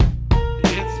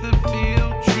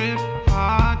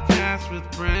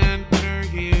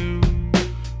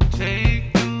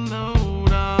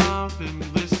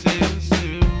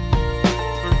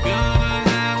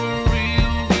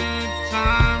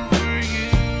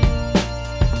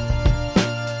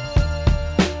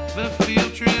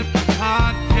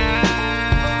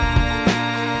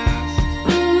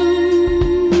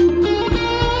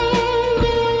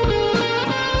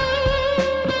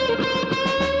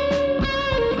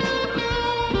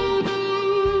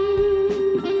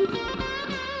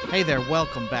Hey there,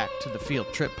 welcome back to the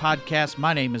Field Trip Podcast.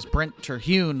 My name is Brent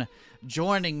Terhune.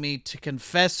 Joining me to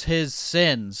confess his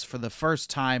sins for the first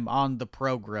time on the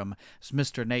program is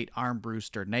Mr. Nate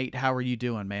Armbruster. Nate, how are you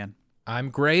doing, man?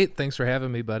 I'm great. Thanks for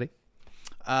having me, buddy.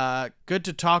 Good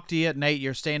to talk to you, Nate.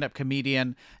 You're a stand-up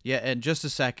comedian. Yeah, in just a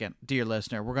second, dear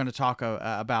listener, we're going to talk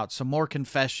about some more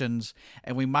confessions,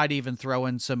 and we might even throw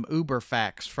in some Uber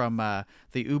facts from the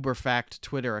Uber Fact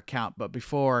Twitter account. But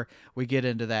before we get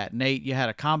into that, Nate, you had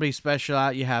a comedy special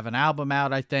out. You have an album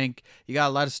out, I think. You got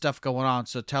a lot of stuff going on,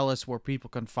 so tell us where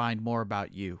people can find more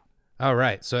about you. All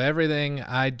right. So everything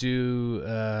I do,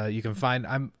 you can find.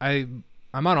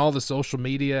 I'm on all the social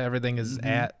media. Everything is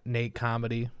at Nate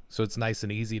Comedy. So it's nice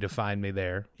and easy to find me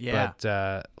there. Yeah.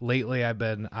 But lately I've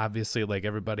been, obviously, like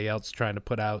everybody else, trying to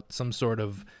put out some sort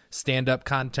of stand-up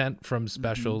content, from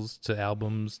specials to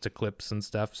albums to clips and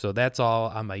stuff. So that's all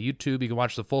on my YouTube. You can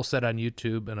watch the full set on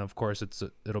YouTube. And, of course,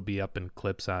 it'll be up in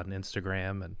clips on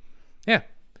Instagram. And, yeah.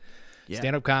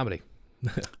 Stand-up comedy.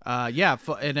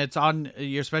 And it's on,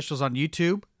 your specials on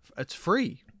YouTube. It's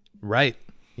free. Right.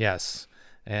 Yes.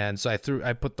 And so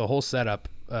I put the whole setup.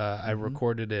 I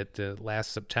recorded it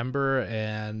last September,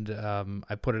 and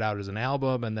I put it out as an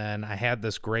album, and then I had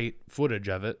this great footage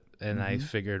of it, and I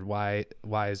figured, why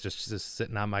is just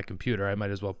sitting on my computer? I might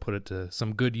as well put it to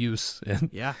some good use.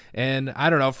 And I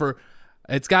don't know,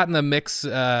 it's gotten a mix.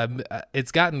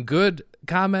 It's gotten good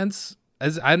comments.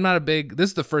 I'm not this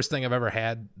is the first thing I've ever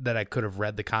had that I could have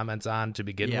read the comments on to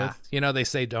begin with. You know, they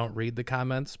say don't read the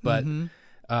comments, but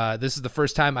this is the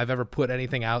first time I've ever put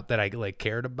anything out that I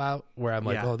cared about, where I'm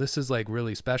like, oh, this is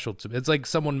really special to me. It's like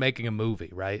someone making a movie,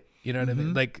 right? You know what I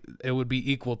mean? Like, it would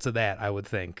be equal to that, I would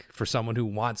think, for someone who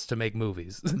wants to make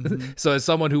movies. So as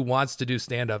someone who wants to do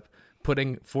stand-up,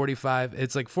 putting 45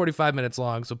 minutes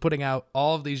long, so putting out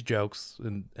all of these jokes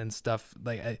and stuff,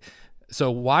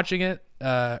 so watching it,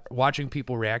 watching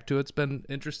people react to it's been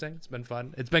interesting. It's been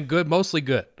fun. It's been good, mostly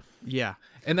good. Yeah.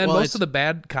 And then most of the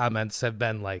bad comments have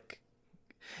been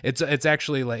it's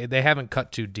actually they haven't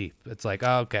cut too deep. It's like,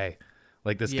 oh, okay,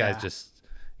 this guy's just,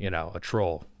 a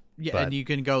troll. Yeah, and you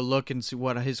can go look and see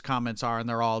what his comments are, and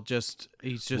they're all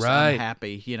he's just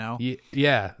unhappy,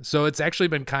 Yeah, so it's actually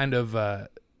been kind of,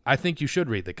 I think you should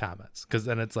read the comments, because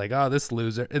then it's like, oh, this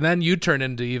loser. And then you turn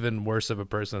into even worse of a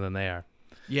person than they are.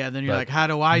 Yeah, then you're like, how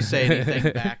do I say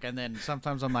anything back? And then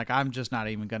sometimes I'm like, I'm just not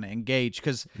even going to engage,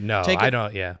 because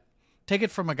take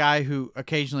it from a guy who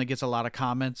occasionally gets a lot of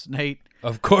comments, Nate.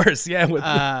 Of course,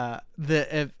 yeah.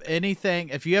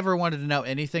 If you ever wanted to know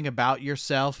anything about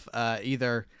yourself,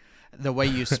 either the way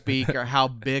you speak or how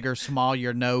big or small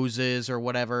your nose is or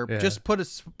whatever, just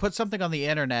put something on the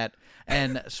internet,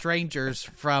 and strangers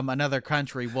from another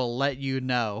country will let you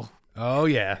know. Oh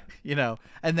yeah.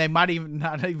 And they might even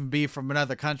not even be from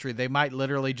another country. They might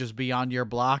literally just be on your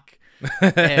block.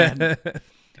 And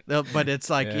but it's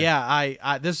like,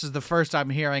 I this is the first I'm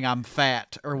hearing I'm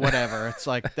fat or whatever. It's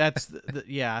like,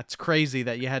 it's crazy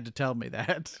that you had to tell me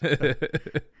that.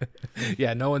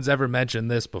 Yeah, no one's ever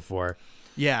mentioned this before.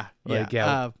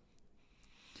 But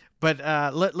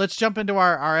let's jump into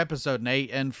our episode,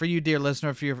 Nate. And for you, dear listener,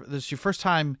 if this is your first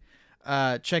time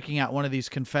checking out one of these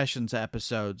confessions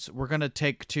episodes, we're going to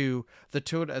take to the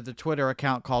Twitter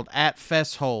account called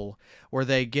 @fesshole, where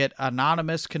they get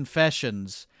anonymous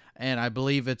confessions. And I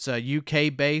believe it's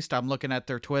UK based. I'm looking at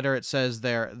their Twitter. It says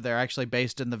they're actually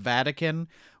based in the Vatican,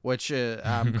 which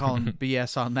I'm calling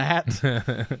BS on that.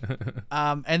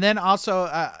 And then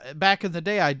also back in the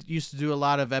day, I used to do a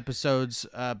lot of episodes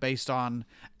based on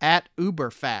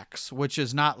 @Uber Facts, which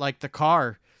is not like the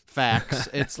car facts.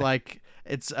 It's like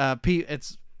it's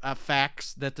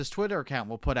facts that this Twitter account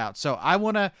will put out. So I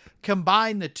want to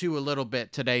combine the two a little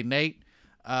bit today, Nate.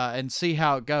 And see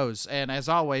how it goes. And as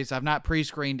always, I've not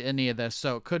pre-screened any of this,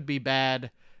 so it could be bad,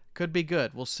 could be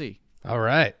good. We'll see. All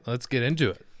right, let's get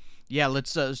into it. Yeah,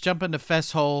 let's jump into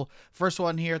Fesshole. First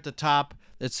one here at the top.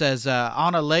 It says,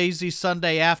 on a lazy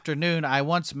Sunday afternoon, I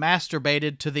once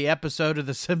masturbated to the episode of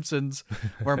The Simpsons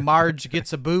where Marge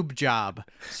gets a boob job.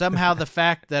 Somehow the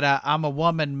fact that I'm a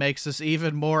woman makes this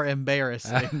even more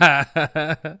embarrassing.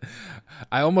 I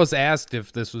almost asked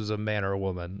if this was a man or a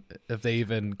woman, if they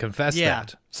even confessed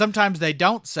that. Sometimes they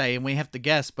don't say, and we have to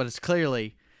guess, but it's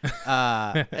clearly...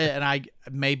 and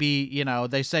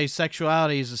they say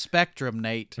sexuality is a spectrum,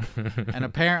 Nate, and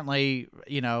apparently,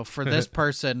 for this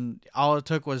person, all it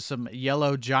took was some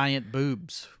yellow giant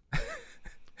boobs.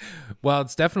 Well,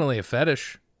 it's definitely a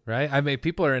fetish. right? I mean,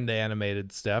 people are into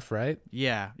animated stuff, right?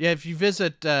 Yeah. If you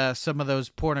visit some of those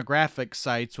pornographic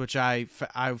sites, which I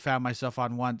found myself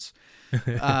on once,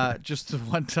 just the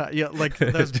one time, like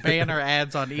those banner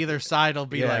ads on either side will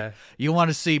be like, you want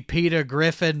to see Peter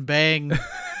Griffin bang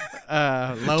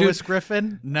Lois Dude,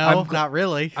 Griffin? No, not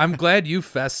really. I'm glad you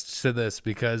fessed to this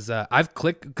because I've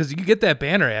clicked, because you get that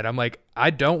banner ad. I'm like, I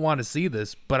don't want to see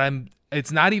this, but I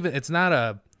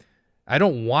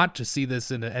don't want to see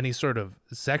this in any sort of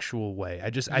sexual way.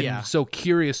 I'm so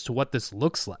curious to what this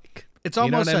looks like. It's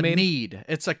almost need.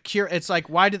 It's it's like,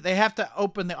 why did they have to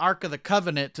open the Ark of the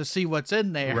Covenant to see what's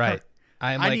in there? Right.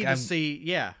 I need to see.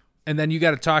 Yeah. And then you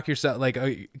got to talk yourself, like,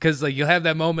 because like you'll have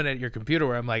that moment at your computer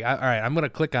where I'm like, all right, I'm going to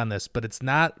click on this, but it's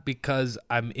not because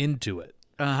I'm into it.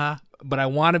 But I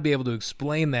want to be able to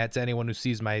explain that to anyone who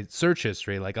sees my search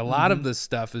history. Like a lot of this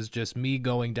stuff is just me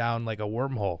going down like a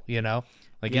wormhole, you know?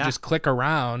 Like you just click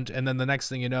around, and then the next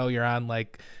thing you know, you're on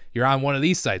one of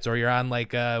these sites, or you're on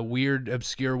like a weird,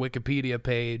 obscure Wikipedia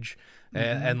page,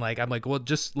 and like I'm like, well,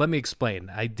 just let me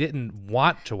explain. I didn't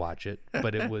want to watch it,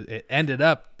 but it ended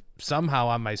up somehow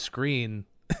on my screen,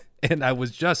 and I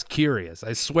was just curious.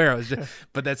 I swear,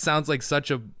 but that sounds like such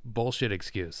a bullshit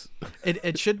excuse.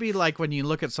 It should be like when you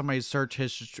look at somebody's search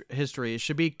history, it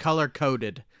should be color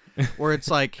coded, where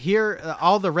it's like here,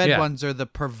 all the red ones are the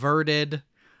perverted.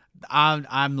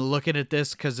 I'm looking at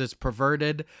this because it's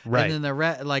perverted, right? And then the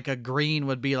red, like a green,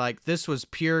 would be like, this was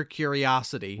pure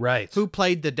curiosity, right? Who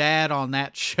played the dad on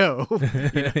that show?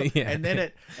 And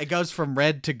then it goes from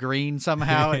red to green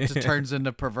somehow. It just turns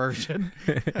into perversion.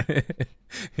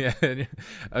 Yeah.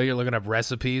 Oh, you're looking up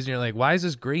recipes, and you're like, why is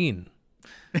this green?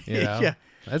 You know? Yeah,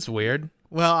 that's weird.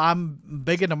 Well, I'm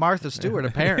big into Martha Stewart,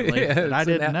 apparently, and I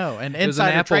didn't know. And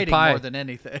insider trading more than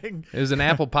anything. It was an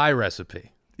apple pie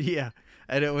recipe. Yeah.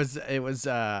 And it was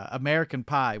American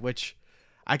Pie, which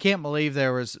I can't believe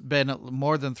there was been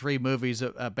more than 3 movies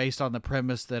based on the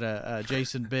premise that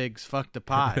Jason Biggs fucked a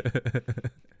pie.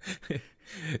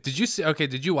 Did you see? Okay,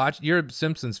 did you watch? You're a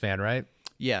Simpsons fan, right?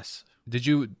 Yes.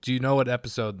 Do you know what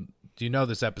episode? Do you know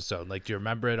this episode? Like, do you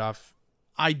remember it off?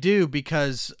 I do,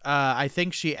 because I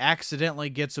think she accidentally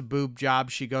gets a boob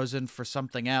job. She goes in for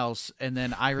something else, and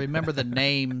then I remember the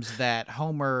names that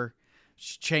Homer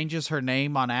changes her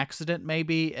name on accident,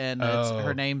 maybe, and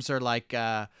her names are like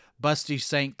Busty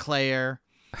St. Clair,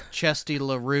 Chesty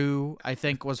LaRue, I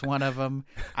think was one of them.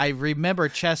 I remember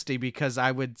Chesty because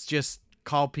I would just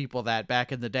call people that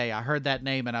back in the day. I heard that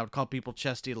name and I would call people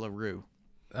Chesty LaRue.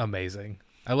 Amazing.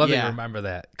 I love that you remember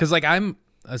that, because like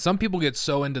some people get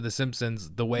so into The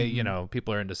Simpsons the way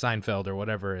people are into Seinfeld or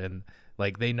whatever, and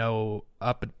like they know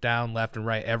up and down, left and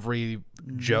right, every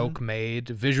joke made,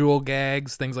 visual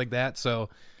gags, things like that. So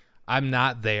I'm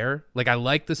not there. Like I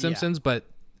like The Simpsons, but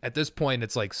at this point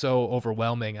it's like so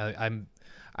overwhelming.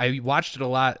 I watched it a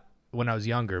lot when I was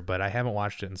younger, but I haven't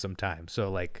watched it in some time. So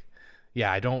like,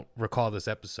 I don't recall this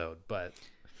episode, but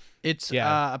it's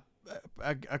a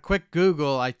quick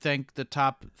Google. I think the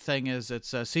top thing is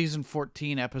it's season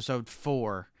 14, episode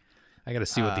 4. I got to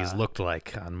see what these looked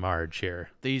like on Marge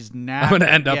here. These now, I'm going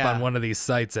to end up on one of these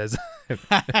sites as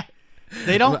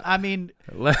they don't. I mean,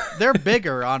 they're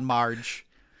bigger on Marge.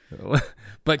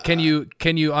 But can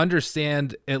you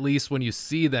understand, at least when you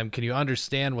see them? Can you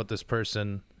understand what this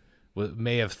person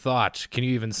may have thought? Can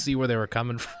you even see where they were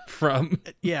coming from?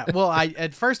 Yeah. Well,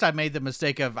 at first I made the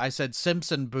mistake of I said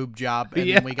Simpson boob job, and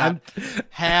then we got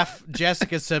half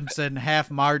Jessica Simpson,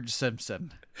 half Marge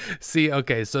Simpson. See,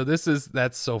 okay, so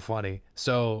that's so funny.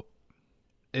 So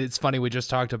it's funny, we just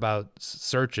talked about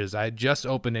searches. I just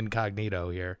opened Incognito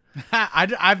here.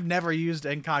 I've never used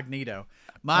Incognito.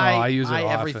 I use it often.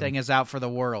 Everything is out for the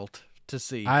world to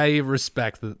see. I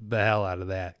respect the hell out of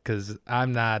that, because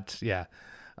I'm not,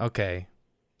 Okay,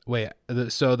 wait,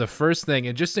 so the first thing,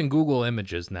 and just in Google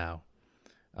Images now,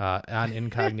 on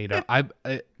Incognito,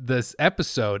 this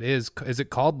episode is it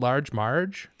called Large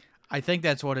Marge? I think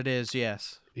that's what it is,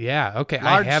 yes. Yeah, okay.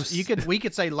 We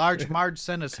could say Large Marge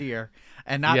sent us here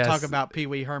and not talk about Pee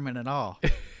Wee Herman at all.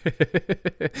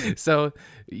 So,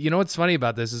 you know what's funny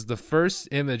about this is the first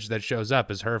image that shows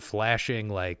up is her flashing,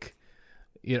 like,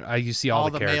 you see all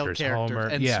the characters, male characters, Homer,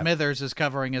 and Smithers is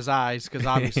covering his eyes because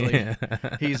obviously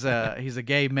he's a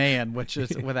gay man, which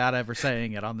is without ever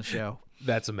saying it on the show.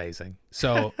 That's amazing.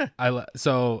 So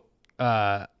so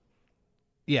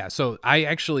I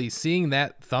actually, seeing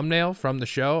that thumbnail from the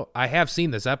show, I have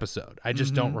seen this episode. I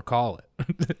just don't recall it.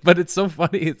 But it's so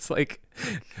funny. It's like,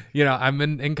 I'm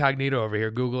in Incognito over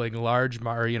here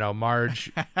Googling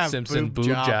Marge Simpson boob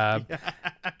job.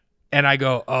 And I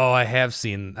go, oh, I have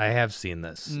seen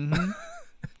this. Mm-hmm.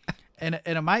 and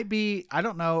it might be, I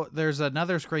don't know. There's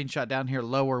another screenshot down here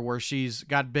lower where she's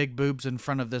got big boobs in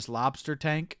front of this lobster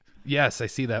tank. Yes, I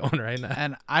see that one right now.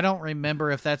 And I don't remember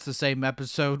if that's the same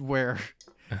episode where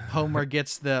Homer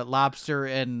gets the lobster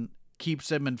and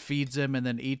keeps him and feeds him and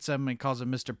then eats him and calls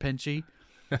him Mr. Pinchy.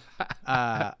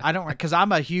 I don't, because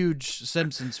I'm a huge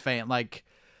Simpsons fan. Like,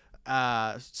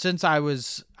 since I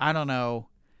was, I don't know,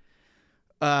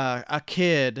 a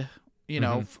kid, you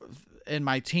know, in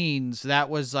my teens, that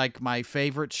was like my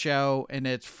favorite show. And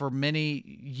it's for many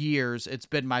years, it's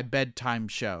been my bedtime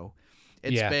show.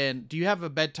 It's been, do you have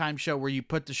a bedtime show where you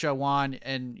put the show on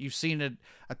and you've seen it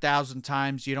 1,000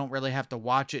 times? You don't really have to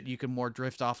watch it. You can more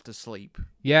drift off to sleep.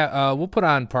 Yeah. We'll put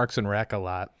on Parks and Rec a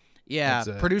lot. Yeah.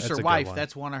 Producer Wife.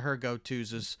 That's one of her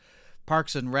go-tos is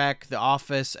Parks and Rec, The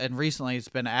Office. And recently it's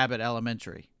been Abbott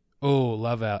Elementary. Oh,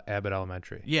 love Abbott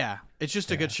Elementary. Yeah. It's just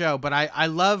a good show. But I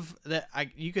love that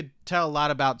you could tell a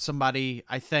lot about somebody,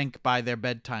 I think, by their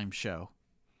bedtime show.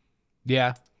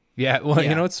 Yeah. Yeah. Well,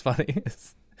 you know what's funny?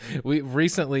 We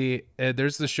recently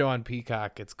there's the show on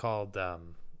Peacock. It's called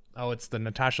it's the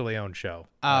Natasha Lyonne show.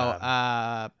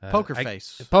 Poker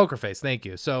Face. Poker Face. Thank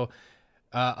you. So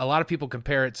a lot of people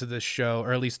compare it to this show,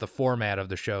 or at least the format of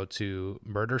the show, to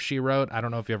Murder, She Wrote. I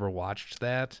don't know if you ever watched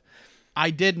that.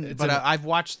 I didn't, but I've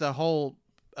watched the whole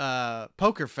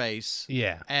Poker Face.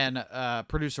 Yeah. And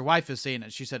Producer Wife has seen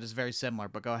it. She said it's very similar,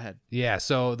 but go ahead. Yeah,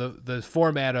 so the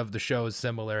format of the show is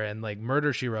similar, and like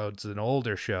Murder, She Wrote is an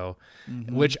older show,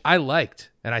 which I liked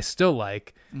and I still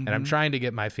like, and I'm trying to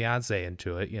get my fiance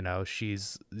into it. You know,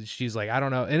 she's like, I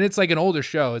don't know, and it's like an older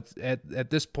show. It's at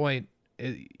this point,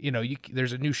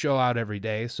 there's a new show out every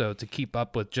day, so to keep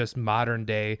up with just modern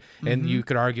day, and you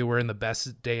could argue we're in the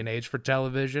best day and age for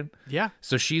television. Yeah.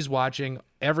 So she's watching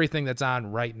everything that's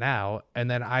on right now,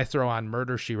 and then I throw on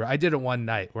Murder, She Wrote. I did it one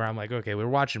night where I'm like, okay, we're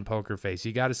watching Poker Face.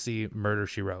 You got to see Murder,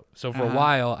 She Wrote. So for a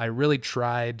while, I really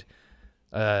tried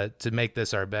to make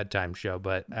this our bedtime show,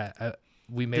 but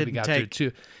we maybe got through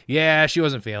two. Yeah, she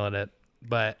wasn't feeling it.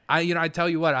 But I tell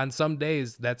you what, on some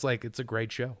days, it's a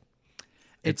great show.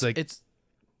 It's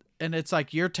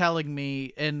like you're telling me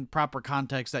in proper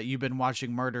context that you've been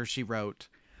watching Murder, She Wrote.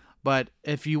 But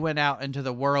if you went out into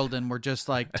the world and were just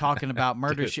like talking about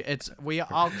murder,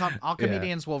 all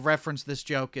comedians will reference this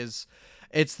joke as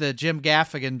it's the Jim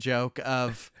Gaffigan joke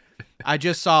of I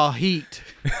just saw Heat,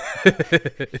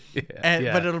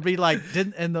 but it'll be like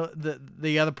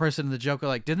the other person in the joke are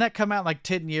like, didn't that come out like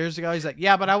 10 years ago? He's like,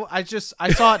 yeah, but I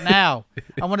saw it now.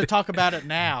 I want to talk about it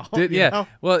now. Know?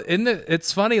 Well,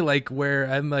 it's funny, like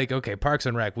where I'm like, okay, Parks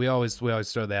and Rec, we always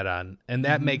throw that on, and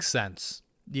that makes sense.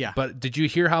 Yeah. But did you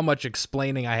hear how much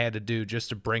explaining I had to do just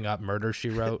to bring up Murder, She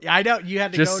Wrote? I know. You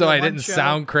had to just go so to I one didn't show.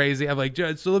 sound crazy. I'm like,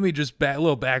 so let me just a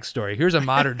little backstory. Here's a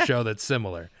modern show that's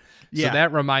similar. So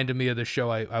that reminded me of the show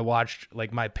I watched,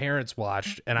 like my parents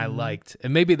watched, and I liked.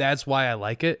 And maybe that's why I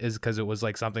like it, is because it was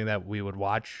like something that we would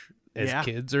watch as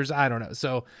kids, or I don't know.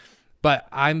 So, but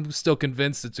I'm still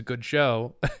convinced it's a good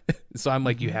show. So I'm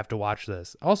like, you have to watch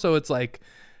this. Also, it's like,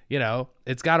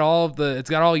 it's got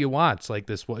all you want. It's like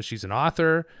this. She's an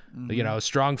author, a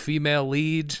strong female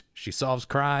lead. She solves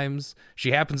crimes.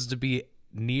 She happens to be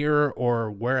near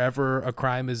or wherever a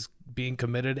crime is being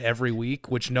committed every week,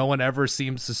 which no one ever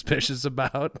seems suspicious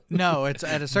about. No, it's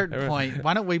at a certain point.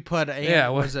 Why don't we put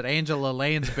was it Angela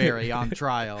Lansbury on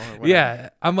trial? Or whatever? Yeah,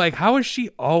 I'm like, how is she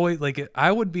always like?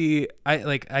 I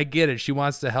get it. She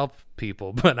wants to help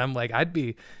people, but I'm like, I'd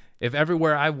be if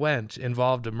everywhere I went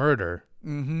involved a murder,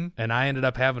 and I ended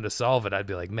up having to solve it. I'd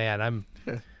be like, man,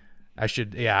 I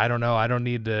should. Yeah, I don't know. I don't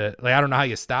need to. Like, I don't know how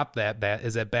you stop that.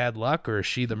 Is that bad luck, or is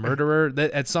she the murderer?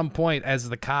 At some point, as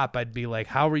the cop, I'd be like,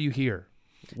 "How are you here?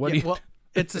 What?" Well,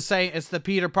 it's the same. It's the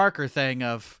Peter Parker thing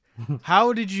of,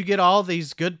 how did you get all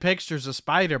these good pictures of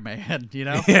Spider-Man?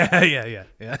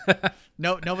 Yeah.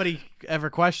 No, nobody ever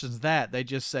questions that. They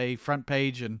just say front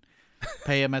page and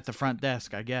pay him at the front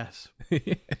desk, I guess.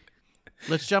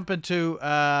 Let's jump into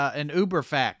an Uber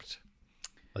fact.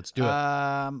 Let's do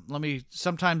it.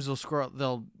 Sometimes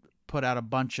they'll put out a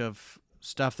bunch of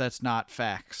stuff that's not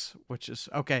facts, which is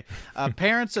okay.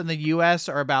 Parents in the U.S.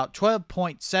 are about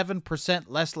 12.7%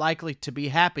 less likely to be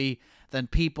happy than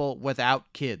people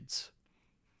without kids.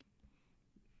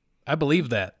 I believe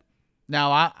that.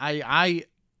 Now, I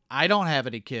don't have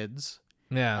any kids.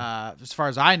 Yeah. As far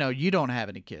as I know, you don't have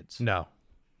any kids. No.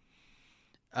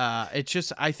 It's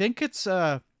just, I think it's,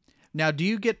 now, do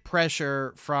you get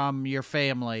pressure from your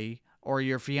family or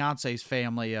your fiance's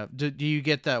family? Do you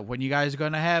get that when you guys are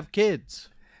going to have kids?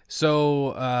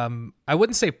 So, I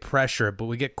wouldn't say pressure, but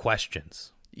we get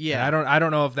questions. Yeah. And I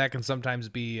don't know if that can sometimes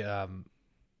be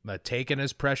taken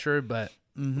as pressure, but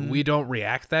we don't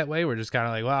react that way. We're just kind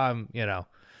of like, well,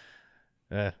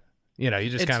 you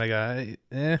just kind of go,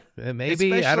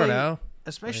 maybe, I don't know.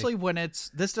 Especially when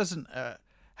this doesn't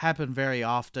happen very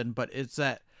often, but it's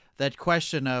that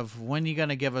question of when you going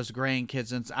to give us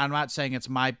grandkids. And I'm not saying it's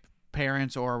my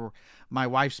parents or my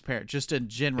wife's parents, just in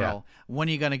general. Yeah. When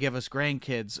are you going to give us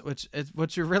grandkids?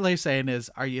 What you're really saying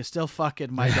is, are you still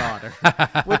fucking my daughter?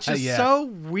 Which is so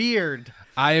weird.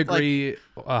 I agree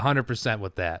 100%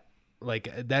 with that.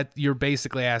 Like that, you're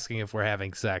basically asking if we're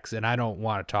having sex, and I don't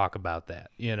want to talk about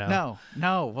that. No.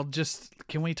 Well, just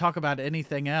can we talk about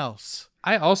anything else?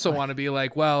 I also want to be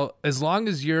like, well, as long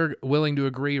as you're willing to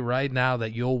agree right now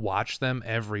that you'll watch them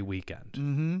every weekend.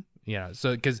 Mm-hmm.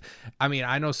 So because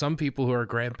I know some people who are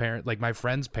grandparents, like my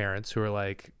friends' parents, who are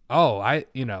like, oh, I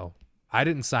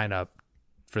didn't sign up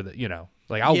for the,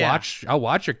 like I'll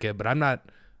watch your kid, but I'm not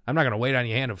gonna wait on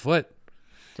you hand and foot,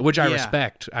 which I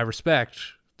respect.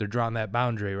 They're drawing that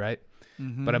boundary, right?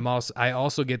 Mm-hmm. But I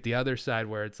also get the other side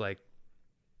where it's like,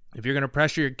 if you're gonna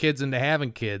pressure your kids into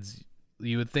having kids,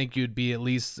 you would think you'd be at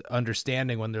least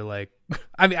understanding when they're like,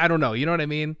 I don't know, you know what I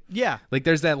mean? Yeah. Like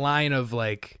there's that line of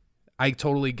like, I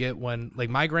totally get when like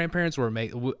my grandparents were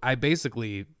I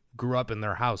basically grew up in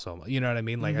their house almost, you know what I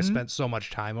mean? Like I spent so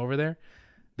much time over there.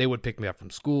 They would pick me up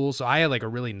from school, so I had like a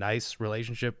really nice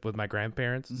relationship with my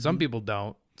grandparents. Some people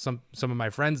don't. Some of my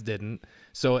friends didn't.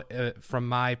 So from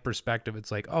my perspective,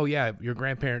 it's like, oh yeah, your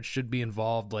grandparents should be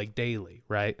involved like daily,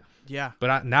 right? Yeah.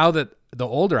 But now that the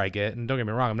older I get, and don't get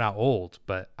me wrong, I'm not old,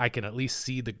 but I can at least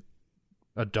see the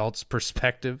adult's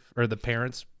perspective or the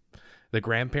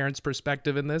grandparents'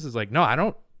 perspective in this. Is like, no, I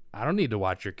don't need to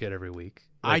watch your kid every week.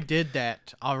 Like, I did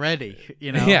that already,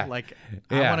 Yeah. Like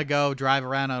I want to go drive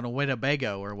around on a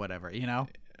Winnebago or whatever,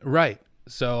 Right.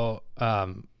 So,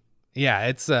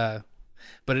 it's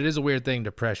but it is a weird thing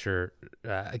to pressure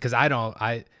because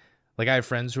I have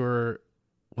friends who are,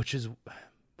 which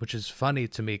is funny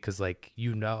to me because like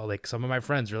like some of my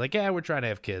friends are like, yeah, we're trying to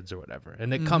have kids or whatever,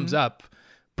 and it comes up,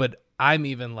 but I'm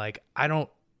even like, I don't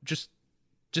just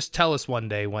tell us one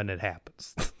day when it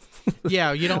happens.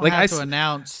 Yeah, you don't have to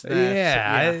announce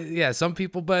that. Yeah, some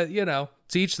people, but to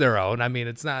each their own. I mean,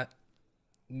 it's not.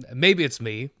 Maybe it's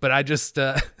me, but I just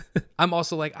I'm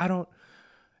also like, I don't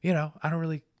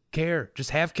really care. Just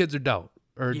have kids or don't,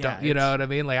 don't. You know what I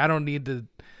mean? Like I don't need to.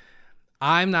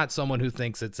 I'm not someone who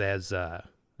thinks it's as. I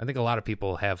think a lot of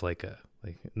people have and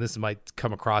this might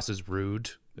come across as rude,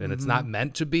 and it's not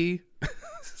meant to be.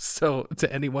 So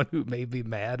to anyone who may be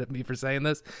mad at me for saying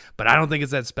this, but I don't think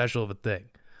it's that special of a thing.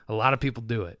 A lot of people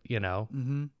do it,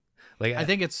 Mm-hmm. Like I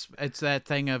think it's that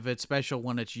thing of it's special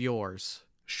when it's yours.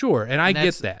 Sure, and I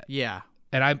get that. Yeah,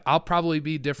 and I'll probably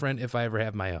be different if I ever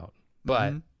have my own,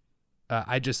 but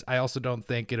I also don't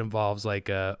think it involves like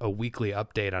a weekly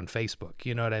update on Facebook.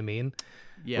 You know what I mean?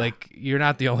 Yeah. Like you're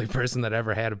not the only person that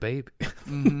ever had a baby.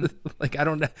 Mm-hmm. Like I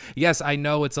don't know. Yes, I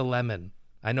know it's a lemon.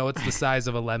 I know it's the size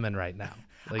of a lemon right now.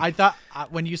 Like, I thought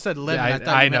when you said lemon, I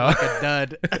thought you meant like a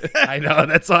dud. I know.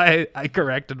 That's why I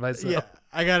corrected myself.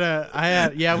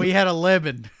 Yeah, we had a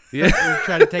lemon. Yeah. We were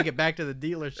trying to take it back to the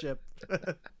dealership.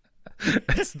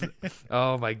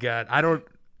 Oh my God. I don't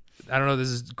know. This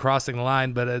is crossing the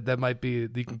line, but that might be.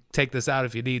 You can take this out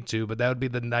if you need to, but that would be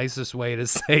the nicest way to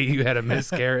say you had a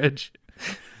miscarriage.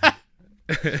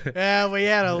 Yeah, we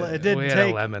had a. It didn't we had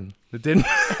take a lemon. It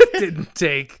didn't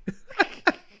take.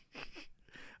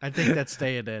 I think that's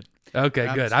staying in.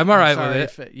 Okay, good. I'm all right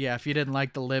with it. If you didn't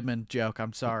like the lemon joke,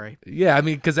 I'm sorry. Yeah, I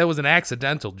mean, because that was an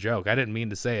accidental joke. I didn't mean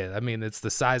to say it. I mean, it's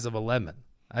the size of a lemon.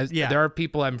 There are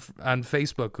people on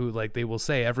Facebook who they will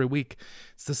say every week,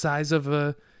 it's the size of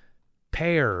a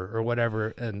pear or whatever.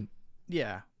 And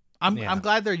yeah, I'm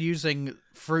glad they're using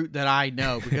fruit that I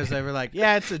know because they were like,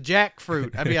 yeah, it's a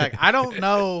jackfruit. I'd be like, I don't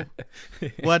know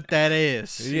what that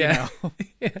is. Yeah.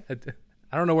 Yeah.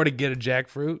 I don't know where to get a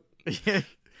jackfruit.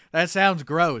 That sounds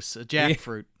gross. A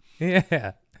jackfruit.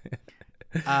 Yeah.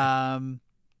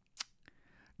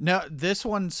 No, this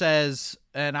one says,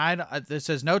 this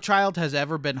says, no child has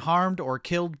ever been harmed or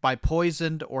killed by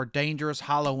poisoned or dangerous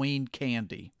Halloween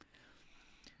candy.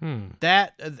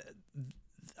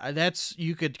 That's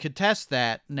you could contest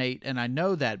that, Nate, and I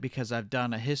know that because I've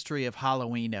done a history of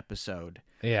Halloween episode.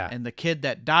 Yeah. And the kid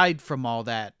that died from all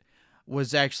that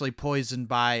was actually poisoned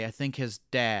by, I think, his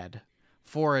dad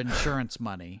for insurance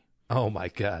money. Oh my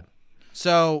God.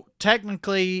 So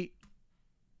technically,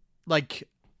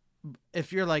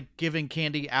 if you're giving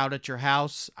candy out at your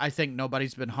house, I think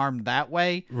nobody's been harmed that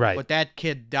way. Right. But that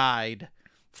kid died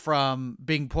from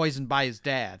being poisoned by his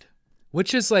dad.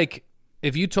 Which is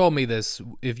if you told me this,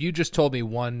 if you just told me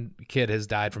one kid has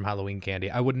died from Halloween candy,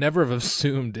 I would never have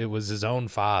assumed it was his own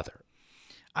father.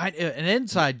 An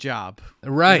inside job.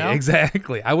 Right, you know?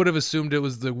 exactly. I would have assumed it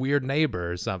was the weird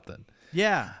neighbor or something.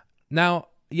 Yeah. Now,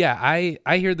 yeah,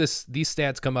 I hear these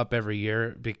stats come up every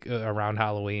year around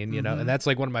Halloween, you know, and that's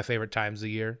like one of my favorite times of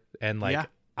the year. And like,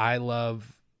 I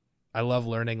love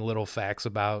learning little facts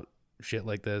about shit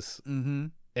like this. Mm-hmm.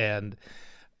 And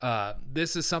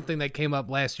this is something that came up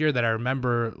last year that I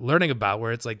remember learning about,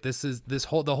 where it's like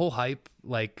the whole hype,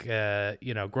 like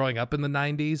you know, growing up in the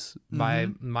 90s,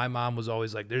 my mom was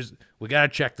always like, we gotta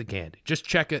check the candy, just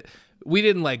check it. We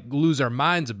didn't like lose our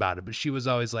minds about it, but she was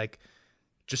always like,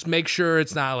 just make sure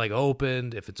it's not like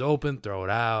opened. If it's open, throw it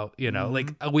out. You know,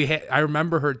 like I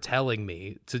remember her telling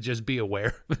me to just be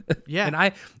aware. Yeah.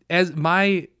 And as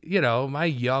my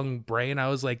young brain, I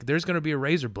was like, there's going to be a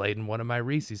razor blade in one of my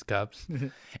Reese's cups.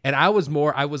 And I was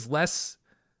less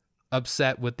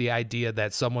upset with the idea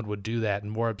that someone would do that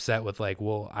and more upset with like,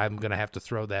 well, I'm going to have to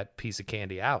throw that piece of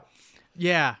candy out.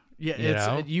 Yeah.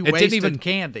 Yeah. You wasted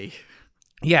candy.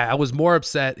 Yeah, I was more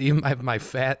upset. Even my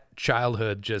fat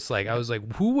childhood, just like I was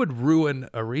like, who would ruin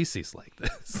a Reese's like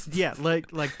this? Yeah, like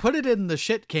put it in the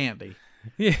shit candy.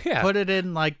 Yeah, put it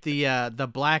in like the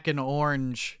black and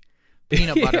orange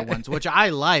peanut butter ones, which I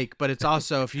like, but it's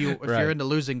also if you're into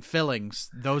losing fillings,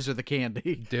 those are the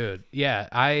candy. Dude, yeah.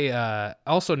 I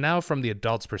also now from the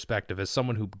adult's perspective, as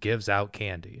someone who gives out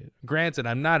candy, granted,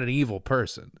 I'm not an evil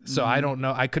person, so I don't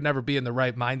know. I could never be in the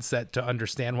right mindset to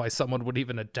understand why someone would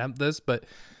even attempt this, but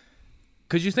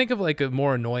could you think of like a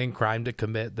more annoying crime to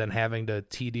commit than having to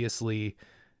tediously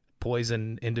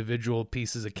poison individual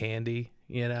pieces of candy,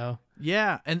 you know?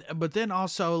 Yeah, but then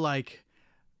also like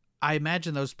I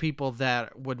imagine those people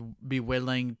that would be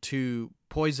willing to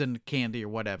poison candy or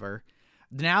whatever,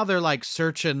 now they're like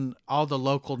searching all the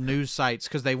local news sites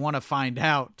because they want to find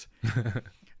out.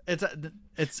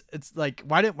 It's like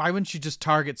why wouldn't you just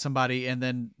target somebody and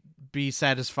then be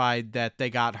satisfied that they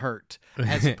got hurt,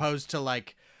 as opposed to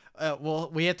like,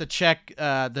 well, we have to check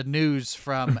the news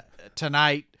from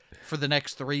tonight for the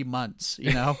next 3 months,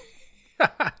 you know?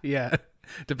 Yeah,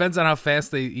 depends on how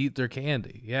fast they eat their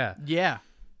candy. Yeah.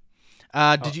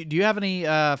 Do you have any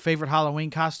favorite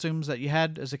Halloween costumes that you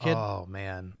had as a kid? Oh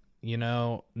man, you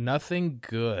know, nothing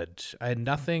good. I had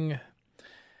nothing.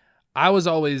 I was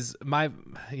always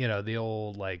the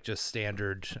old like just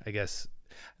standard, I guess.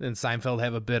 Then Seinfeld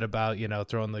have a bit about, you know,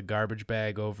 throwing the garbage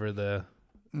bag over the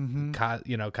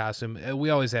costume. We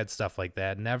always had stuff like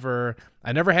that. I never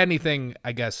had anything,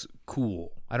 I guess,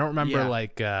 cool. I don't remember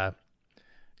like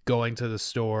going to the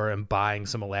store and buying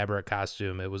some elaborate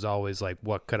costume. It was always like,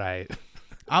 what could I?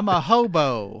 I'm a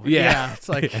hobo. Yeah, it's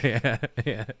like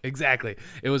yeah, exactly.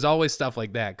 It was always stuff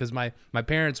like that because my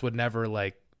parents would never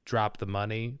like drop the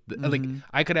money. Like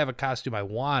I could have a costume I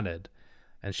wanted,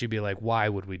 and she'd be like, "Why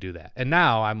would we do that?" And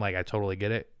now I'm like, I totally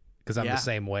get it because I'm the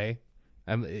same way.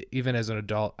 I'm even as an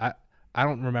adult. I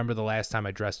don't remember the last time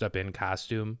I dressed up in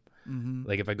costume.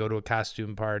 Like if I go to a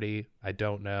costume party, I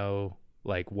don't know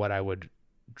like what I would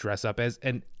dress up as.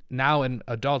 And now in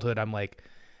adulthood, I'm like,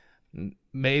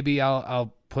 maybe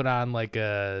I'll put on like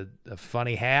a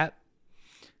funny hat,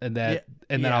 and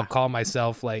then I'll call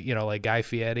myself like, you know, like Guy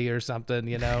Fieri or something,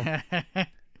 you know.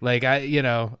 Like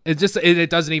it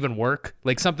doesn't even work.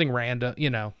 Like something random, you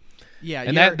know. Yeah,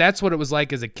 and that's what it was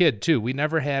like as a kid too. We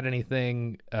never had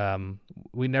anything.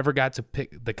 We never got to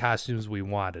pick the costumes we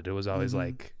wanted. It was always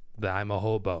like I'm a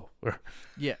hobo.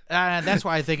 Yeah, that's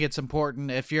why I think it's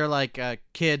important if you're like a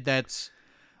kid that's,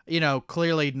 you know,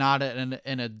 clearly not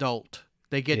an adult.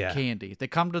 They get candy. They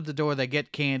come to the door. They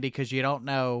get candy because you don't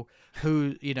know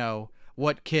who, you know,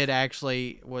 what kid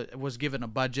actually was given a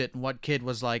budget and what kid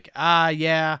was like,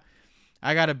 yeah.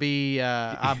 I gotta be.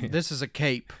 This is a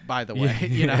cape, by the way.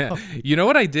 You know. You know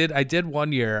what I did? I did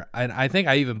one year, and I think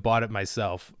I even bought it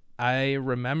myself. I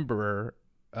remember,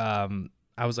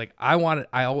 I was like, I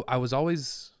was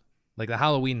always like the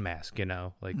Halloween mask, you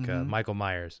know, like Michael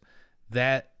Myers.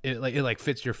 That it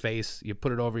fits your face. You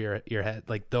put it over your head.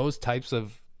 Like those types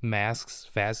of masks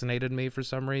fascinated me for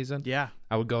some reason. Yeah.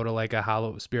 I would go to like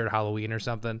a Spirit Halloween or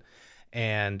something,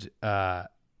 and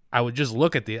I would just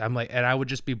look at and I would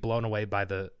just be blown away by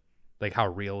the, like how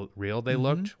real they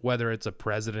looked, whether it's a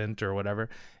president or whatever.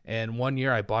 And one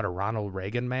year I bought a Ronald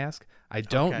Reagan mask. I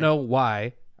don't know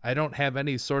why. I don't have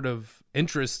any sort of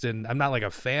interest I'm not like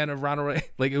a fan of Ronald Reagan.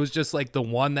 Like it was just like the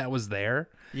one that was there.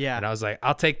 Yeah. And I was like,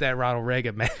 I'll take that Ronald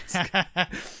Reagan mask.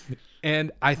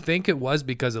 And I think it was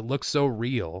because it looked so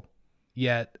real,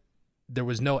 yet there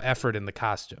was no effort in the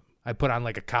costume. I put on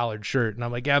like a collared shirt and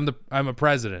I'm like, yeah, I'm a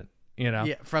president. You know?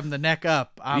 Yeah, from the neck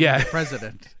up, I'm the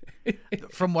president.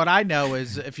 From what I know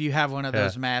is if you have one of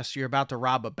those masks, you're about to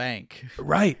rob a bank.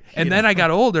 Right. And then I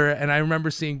got older and I remember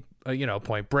seeing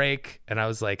Point Break, and I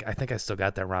was like, I think I still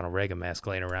got that Ronald Reagan mask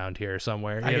laying around here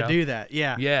somewhere. I could do that.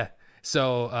 Yeah. Yeah.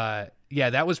 So,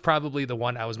 that was probably the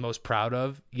one I was most proud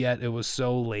of, yet it was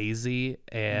so lazy.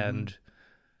 And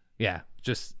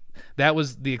just that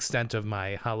was the extent of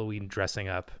my Halloween dressing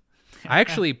up. I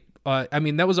actually,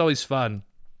 that was always fun,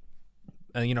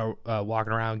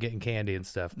 walking around getting candy and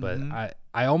stuff. But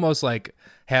I almost like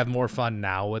have more fun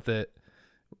now with it,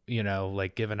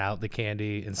 like giving out the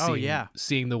candy and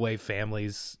seeing the way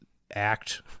families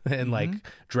act and like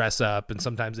dress up, and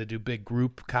sometimes they do big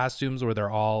group costumes where they're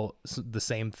all the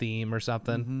same theme or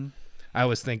something. I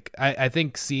always think I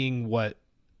think seeing what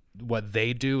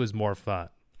they do is more fun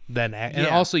than and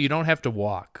also you don't have to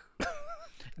walk.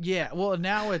 Well,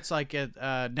 now it's like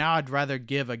now I'd rather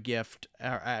give a gift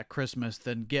at Christmas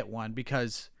than get one,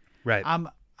 because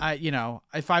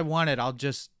if I want it, I'll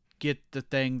just get the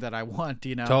thing that I want,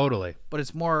 Totally. But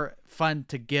it's more fun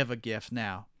to give a gift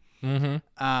now.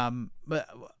 But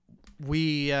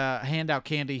we hand out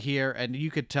candy here, and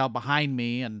you could tell behind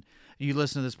me, and you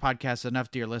listen to this podcast enough,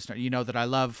 dear listener, you know that I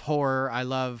love horror. I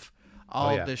love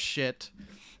all this shit.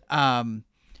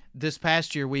 This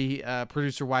past year, we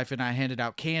producer wife and I handed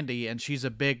out candy, and she's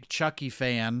a big Chucky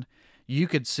fan. You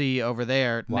could see over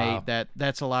there, Nate,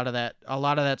 that's a lot of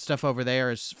that stuff over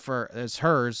there is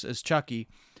hers is Chucky.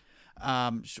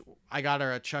 I got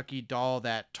her a Chucky doll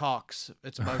that talks.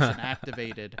 It's motion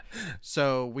activated.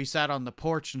 So we sat on the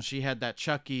porch, and she had that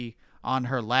Chucky on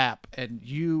her lap, and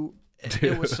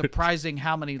it was surprising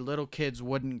how many little kids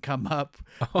wouldn't come up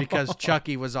because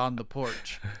Chucky was on the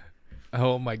porch.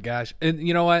 Oh my gosh. And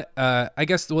you know what? I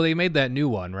guess, they made that new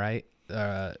one, right?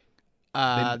 There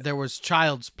was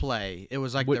Child's Play. It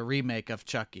was like the remake of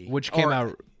Chucky. Which came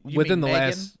out within the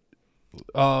last...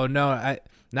 Oh, no,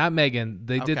 not Megan.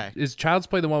 They did. Is Child's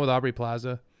Play the one with Aubrey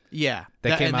Plaza? Yeah.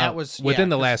 That came out within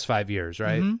the last 5 years,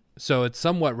 right? So it's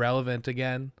somewhat relevant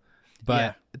again.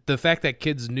 But the fact that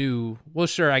kids knew... Well,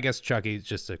 sure, I guess Chucky's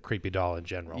just a creepy doll in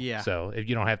general. Yeah. So if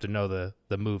you don't have to know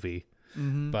the movie...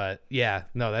 But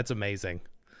that's amazing.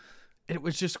 It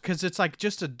was just because it's like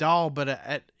just a doll,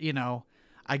 but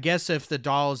I guess if the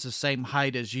doll is the same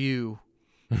height as you,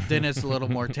 then it's a little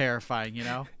more terrifying,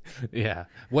 Yeah.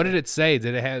 What did it say?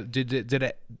 Did it have? Did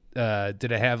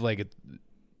it have like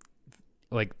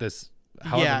this?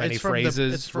 However many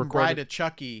phrases? It's from recorded? Bride of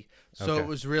Chucky, so it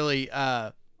was really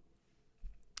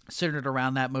centered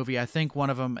around that movie. I think one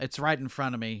of them. It's right in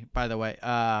front of me, by the way.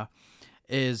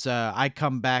 Is I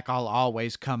come back, I'll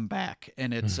always come back,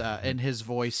 and it's in his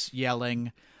voice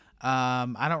yelling.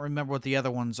 I don't remember what the other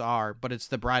ones are, but it's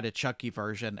the Bride of Chucky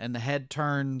version, and the head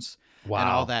turns and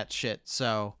all that shit.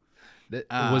 So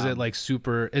was it like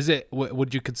super? Is it?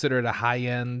 Would you consider it a high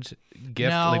end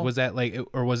gift? No. Like was that like,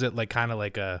 or was it like kind of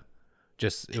like a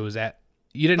just? It was at.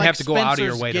 You didn't like have to go out of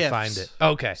your Spencer's way Gifts. to find it.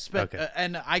 Okay. Okay.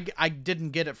 And I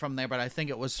didn't get it from there, but I think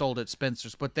it was sold at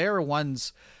Spencer's. But there are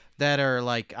ones that are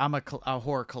like, I'm a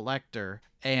horror collector,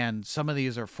 and some of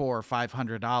these are $400 or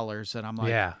 $500, and I'm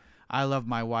like, I love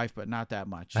my wife, but not that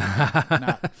much.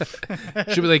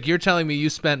 She'll be like, you're telling me you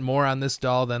spent more on this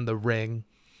doll than The Ring?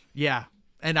 Yeah,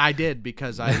 and I did,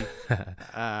 because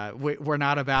we're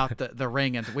not about the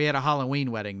ring, and we had a Halloween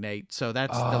wedding, Nate. So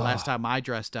that's the last time I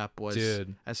dressed up was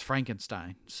as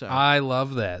Frankenstein. So I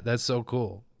love that. That's so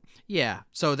cool. Yeah,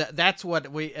 so that's what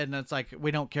and it's like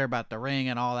we don't care about the ring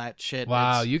and all that shit.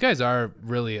 Wow, you guys are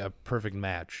really a perfect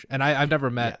match. And I've never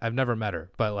met her,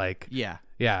 but like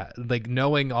like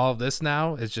knowing all of this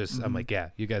now is just I'm like,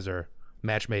 you guys are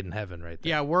match made in heaven right there.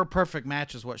 Yeah, we're a perfect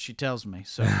match is what she tells me.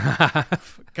 So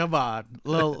come on,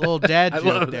 little dad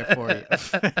joke there for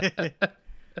you.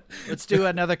 Let's do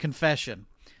another confession.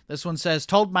 This one says,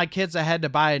 told my kids I had to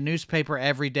buy a newspaper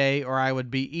every day or I would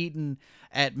be eaten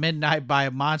at midnight by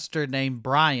a monster named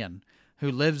Brian, who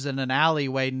lives in an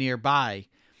alleyway nearby.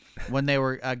 When they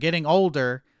were getting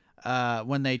older,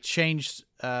 when they changed,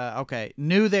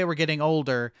 knew they were getting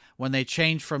older when they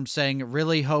changed from saying,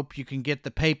 really hope you can get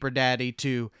the paper, Daddy,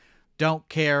 to don't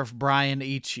care if Brian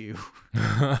eats you.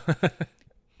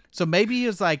 So maybe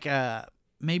it's like, I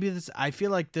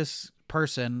feel like this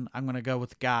person, I'm going to go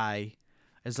with guy,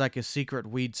 is like a secret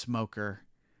weed smoker.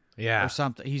 Yeah. Or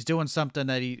something. He's doing something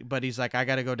but he's like, I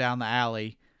got to go down the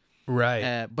alley.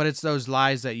 Right. But it's those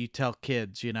lies that you tell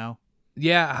kids,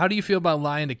 Yeah. How do you feel about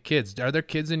lying to kids? Are there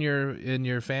kids in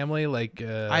your family? Like,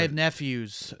 I have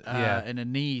nephews, and a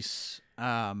niece.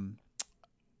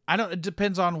 It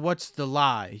depends on what's the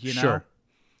lie, Sure.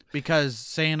 Because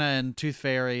Santa and Tooth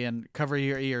Fairy and cover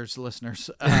your ears, listeners.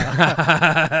 All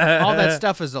that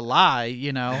stuff is a lie,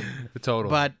 Totally.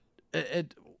 But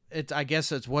I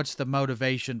guess it's what's the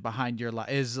motivation behind your life?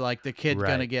 Is like the kid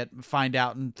Right. gonna find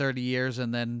out in 30 years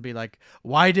and then be like,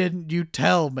 why didn't you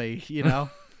tell me? You know?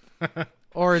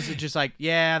 Or is it just like,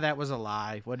 yeah, that was a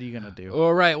lie. What are you gonna do?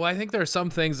 Well, right. Well, I think there are some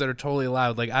things that are totally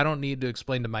allowed. Like, I don't need to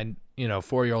explain to my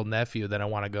 4-year-old nephew that I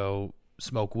want to go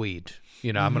smoke weed.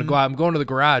 I'm gonna go out. I'm going to the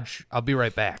garage. I'll be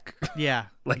right back. Yeah.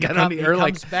 Like, He I don't need, or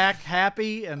like, comes back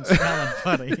happy and smelling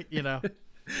funny. You know?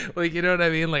 like, you know what I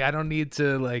mean? Like, I don't need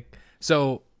to like.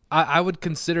 So I would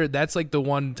consider that's like the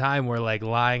one time where like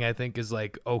lying, I think, is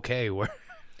like okay. Where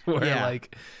Yeah.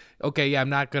 like, okay, yeah,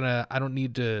 I don't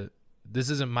need to. This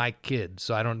isn't my kid,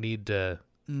 so I don't need to.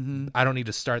 Mm-hmm. I don't need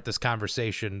to start this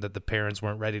conversation that the parents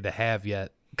weren't ready to have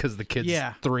yet because the kid's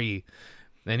 3.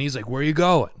 And he's like, "Where are you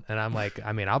going?" And I'm like,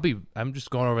 I'm just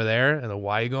going over there. And then,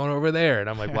 why are you going over there? And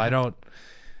I'm like, well, I don't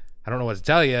know what to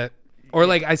tell you. Or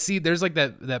like, I see there's like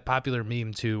that popular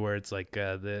meme too, where it's like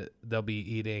they'll be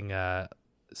eating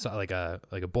like a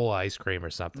bowl of ice cream or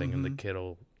something, and the kid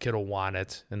will want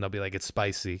it, and they'll be like, it's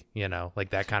spicy, like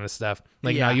that kind of stuff.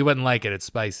 Like, no, you wouldn't like it. It's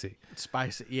spicy. It's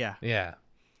spicy. Yeah. Yeah.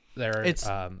 It's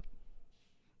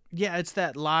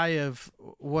that lie of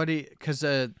because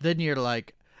then you're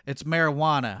like, it's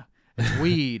marijuana, it's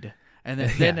weed, and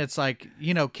then it's like,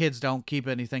 kids don't keep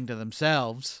anything to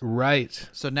themselves, right?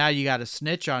 So now you got a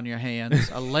snitch on your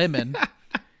hands, a lemon.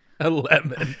 A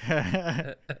lemon.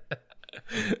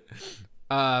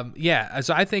 Yeah.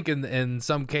 So I think in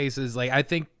some cases, like, I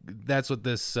think that's what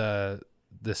this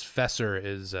fessor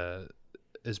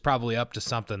is probably up to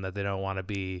something that they don't want to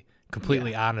be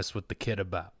completely honest with the kid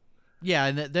about. Yeah,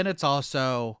 and then it's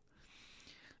also,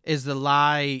 is the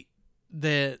lie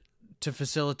that to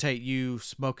facilitate you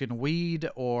smoking weed,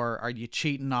 or are you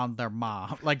cheating on their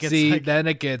mom? Like, it's then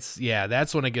it gets,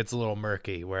 that's when it gets a little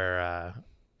murky, where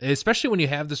especially when you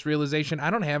have this realization. I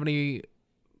don't have any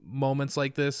moments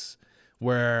like this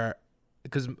where,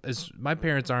 because my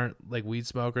parents aren't like weed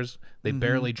smokers, they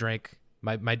barely drink.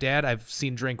 My dad, I've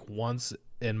seen drink once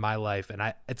in my life, and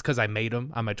it's because I made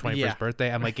him on my 21st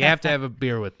birthday. I'm like, you have to have a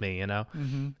beer with me,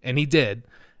 and he did.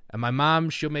 And my mom,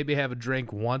 she'll maybe have a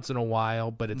drink once in a while,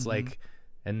 but it's like,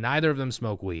 and neither of them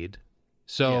smoke weed,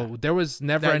 so there was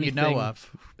never that anything you know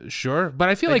of. Sure, but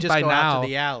I feel They like just by go now, out to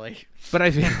the alley. but I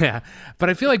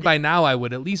feel like by now I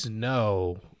would at least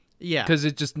know. Yeah,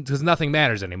 because nothing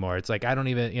matters anymore. It's like, I don't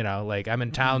even, like, I'm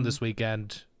in town this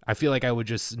weekend. I feel like I would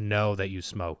just know that you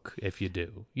smoke if you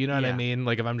do. You know what I mean?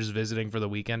 Like, if I'm just visiting for the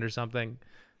weekend or something,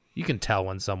 you can tell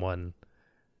when someone,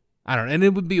 I don't know. And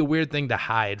it would be a weird thing to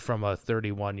hide from a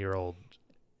 31-year-old.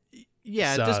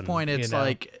 Yeah, son, at this point, it's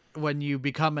like when you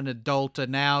become an adult,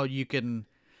 and now you can,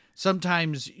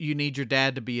 sometimes you need your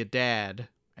dad to be a dad,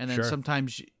 and then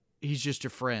sometimes he's just your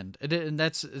friend. And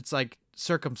it's like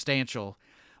circumstantial,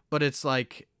 but it's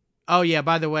like, oh yeah,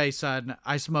 by the way, son,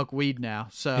 I smoke weed now.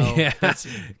 So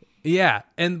yeah.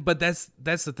 But that's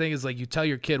the thing, is like, you tell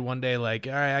your kid one day, like,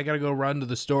 all right, I got to go run to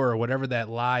the store, or whatever that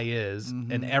lie is.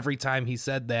 And every time he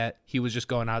said that, he was just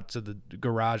going out to the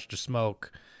garage to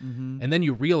smoke. And then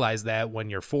you realize that when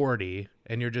you're 40,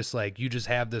 and you're just like, you just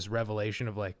have this revelation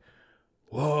of like,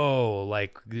 whoa,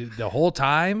 like the whole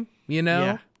time,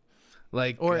 Yeah.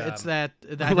 Like, or it's that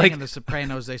I like, think in The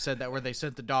Sopranos they said that, where they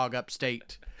sent the dog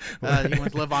upstate. He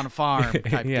went to live on a farm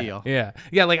type deal. Yeah.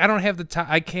 Like, I don't have the time.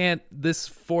 I can't. This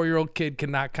 4-year-old kid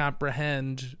cannot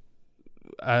comprehend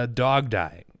a dog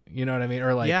dying. You know what I mean?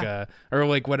 Or like, or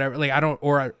like whatever. Like,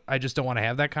 I just don't want to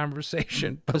have that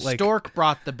conversation. But the like, stork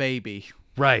brought the baby.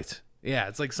 Right. Yeah.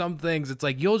 It's like some things. It's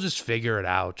like, you'll just figure it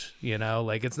out.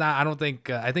 Like, it's not. I don't think.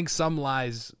 I think some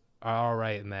lies are all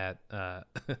right in that.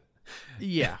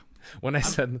 Yeah. When I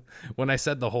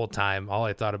said the whole time, all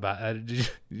I thought about,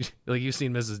 like, you've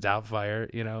seen Mrs. Doubtfire,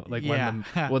 like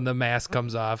when the mask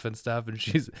comes off and stuff,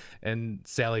 and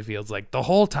Sally Field's like, the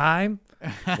whole time,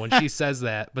 when she says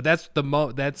that. But that's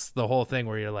the whole thing,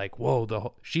 where you're like,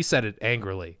 whoa, she said it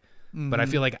angrily, but I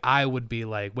feel like I would be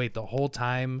like, wait, the whole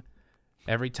time,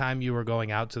 every time you were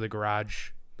going out to the garage,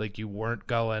 like, you weren't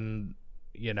going,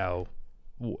 you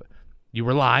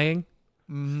were lying.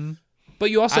 Mm-hmm. But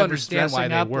you also I understand was why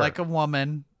dressing they up were. like a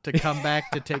woman to come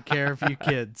back to take care of you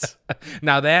kids.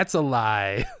 Now that's a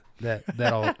lie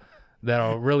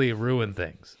that'll really ruin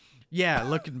things. Yeah,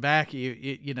 looking back,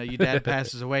 you know, your dad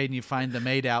passes away, and you find the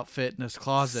maid outfit in his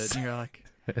closet, and you're like,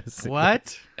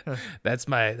 what? That's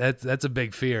a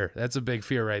big fear. That's a big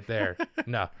fear right there.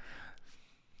 No.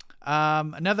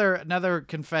 Another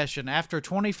confession. After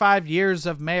 25 years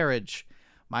of marriage,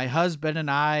 my husband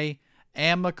and I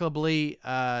amicably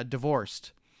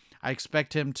divorced. I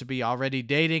expect him to be already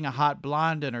dating a hot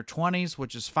blonde in her 20s,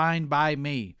 which is fine by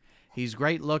me. He's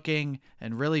great looking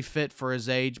and really fit for his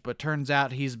age, but turns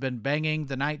out he's been banging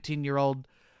the 19-year-old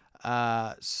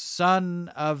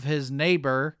son of his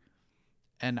neighbor.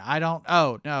 And I don't...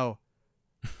 Oh, no.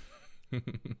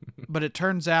 But it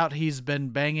turns out he's been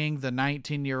banging the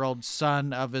 19-year-old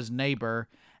son of his neighbor,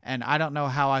 and I don't know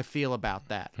how I feel about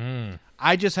that.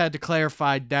 I just had to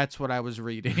clarify that's what I was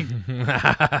reading.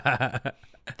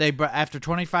 After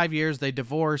 25 years, they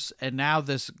divorce, and now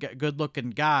this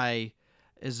good-looking guy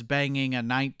is banging a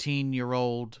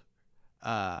 19-year-old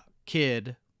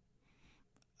kid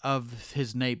of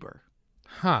his neighbor.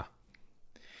 Huh.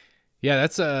 Yeah,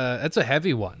 that's a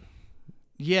heavy one.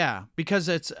 Yeah, because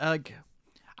it's like,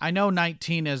 I know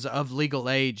 19 is of legal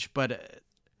age, but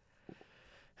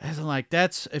as in like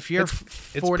that's if you're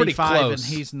 45 and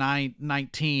he's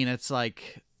 19, it's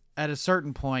like at a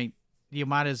certain point you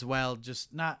might as well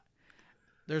just not.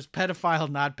 There's pedophile,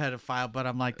 not pedophile, but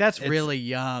I'm like that's really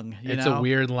young. It's a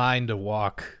weird line to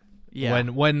walk. Yeah.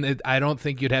 I don't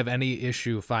think you'd have any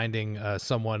issue finding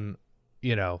someone,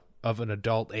 of an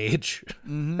adult age.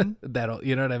 Mm-hmm. That'll,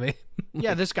 you know what I mean?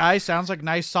 Yeah, this guy sounds like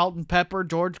nice salt and pepper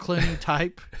George Clooney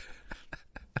type.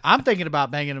 I'm thinking about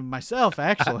banging him myself,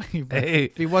 actually. Hey.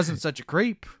 If he wasn't such a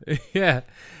creep. Yeah.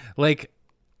 Like,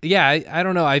 yeah, I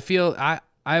don't know. I feel I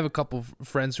have a couple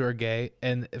friends who are gay,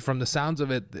 and from the sounds of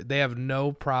it, they have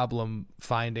no problem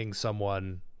finding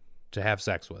someone to have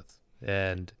sex with,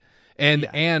 and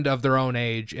of their own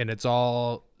age, and it's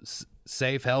all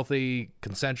safe, healthy,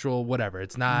 consensual, whatever.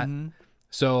 It's not. Mm-hmm.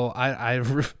 So I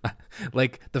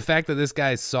like the fact that this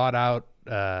guy sought out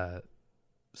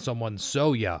someone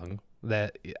so young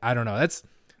that I don't know.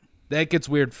 That gets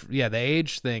weird. Yeah, the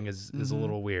age thing is a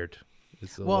little weird.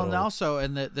 And also,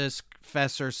 this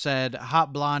professor said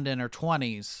hot blonde in her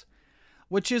 20s,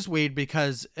 which is weird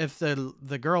because if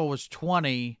the girl was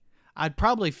 20, I'd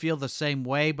probably feel the same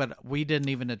way, but we didn't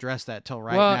even address that till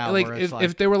now. Like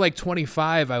if they were like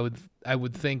 25, I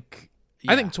would think.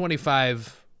 Yeah. I think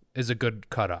 25 is a good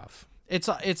cutoff.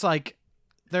 It's like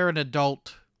they're an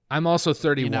adult. I'm also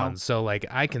 31, so like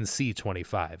I can see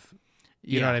 25.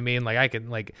 You know what I mean? Like I can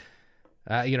like,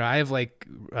 I have like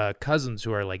cousins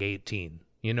who are like 18.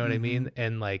 You know what I mean?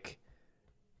 And like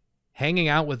hanging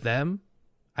out with them,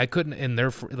 I couldn't. And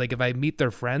like if I meet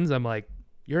their friends, I'm like,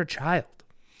 you're a child.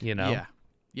 Yeah.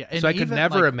 And so I could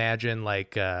never imagine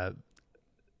like,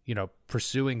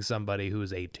 pursuing somebody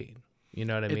who's 18. You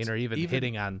know what I mean? Or even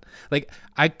hitting on, like,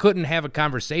 I couldn't have a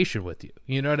conversation with you.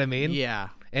 You know what I mean? Yeah.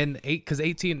 And because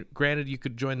 18, granted, you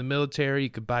could join the military, you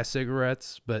could buy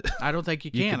cigarettes, but I don't think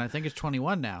you can. I think it's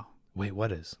 21 now. Wait,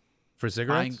 what is for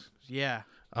cigarettes? Yeah.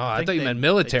 Oh, I thought you meant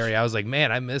military. I was like,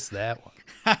 man, I missed that one.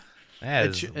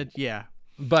 Yeah.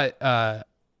 But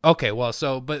okay, well,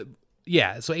 so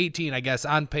 18, I guess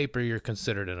on paper you're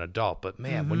considered an adult, but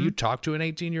man, when you talk to an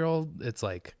 18-year-old, it's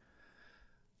like,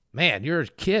 man, you're a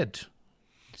kid.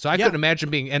 So I couldn't imagine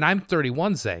being, and I'm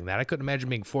 31 saying that, I couldn't imagine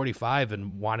being 45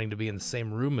 and wanting to be in the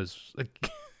same room as an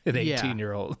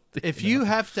 18-year-old. If you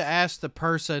have to ask the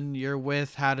person you're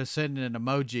with how to send an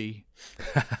emoji,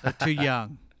 they're too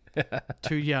young.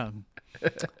 Too young.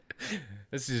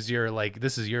 This is your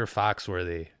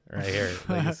Foxworthy right here.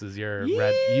 Like, this is your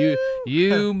red.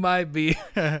 You might be.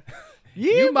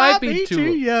 you might be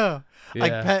too young. Yeah.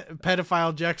 Like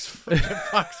pedophile Jeff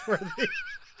Foxworthy.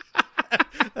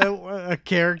 A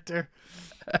character.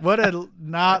 What a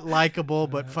not likable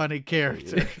but funny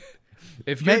character.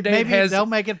 If your date they'll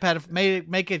make it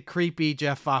make it creepy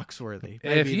Jeff Foxworthy.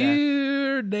 If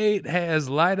your date has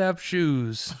light up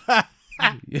shoes,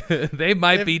 they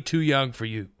might be too young for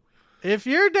you. If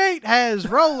your date has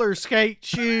roller skate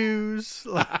shoes.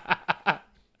 Oh,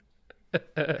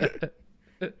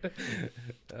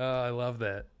 I love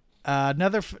that.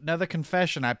 Another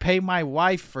confession. I pay my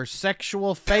wife for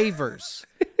sexual favors.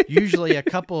 Usually a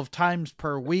couple of times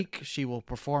per week, she will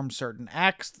perform certain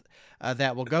acts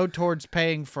that will go towards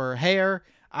paying for hair,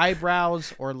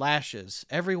 eyebrows, or lashes.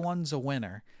 Everyone's a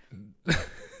winner.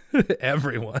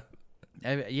 Everyone.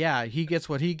 Yeah, he gets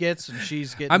what he gets, and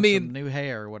she's getting some new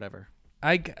hair or whatever.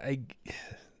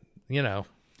 You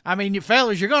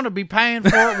fellas, you're going to be paying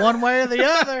for it one way or the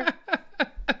other.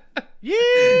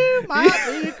 You might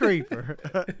be a creeper.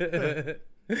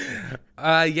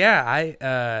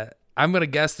 I'm gonna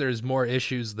guess there's more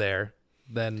issues there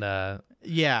than we're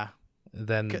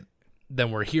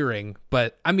hearing.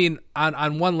 But I mean,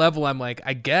 on one level, I'm like,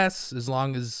 I guess as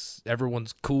long as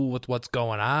everyone's cool with what's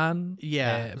going on,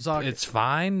 it's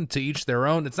fine. To each their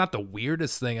own. It's not the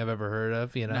weirdest thing I've ever heard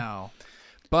of, No.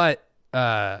 But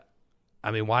why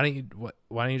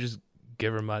don't you just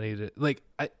give her money to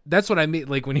that's what I mean.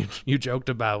 Like when you joked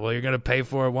about, well, you're gonna pay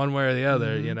for it one way or the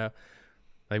other,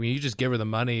 I mean, you just give her the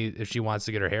money if she wants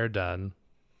to get her hair done.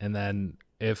 And then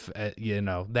if,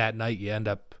 that night you end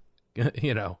up,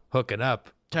 hooking up.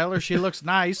 Tell her she looks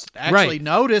nice. Actually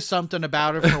notice something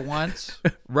about her for once.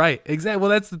 Right. Exactly. Well,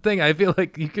 that's the thing. I feel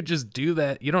like you could just do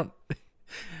that. You don't.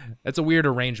 That's a weird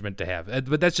arrangement to have.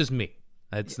 But that's just me.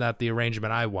 It's not the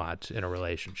arrangement I want in a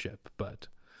relationship. But.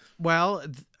 Well,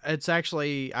 it's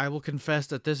actually, I will confess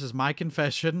that this is my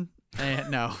confession.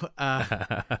 And no,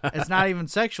 it's not even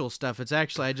sexual stuff. It's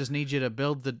actually, I just need you to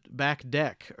build the back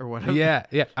deck or whatever. Yeah,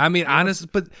 yeah. I mean, honestly,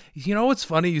 but what's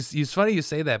funny? It's funny you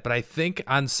say that, but I think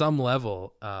on some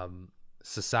level,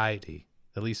 society,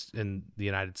 at least in the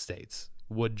United States,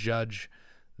 would judge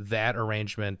that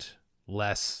arrangement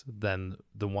less than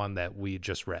the one that we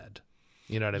just read.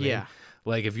 You know what I mean? Yeah.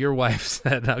 Like if your wife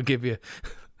said, "I'll give you,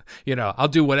 I'll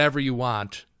do whatever you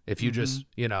want if you just,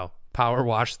 power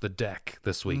wash the deck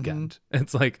this weekend."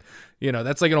 It's like,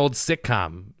 that's like an old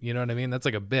sitcom. You know what I mean? That's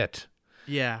like a bit.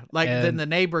 Yeah. Like then the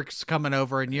neighbor's coming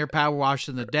over and you're power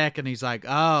washing the deck and he's like,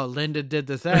 "Oh, Linda did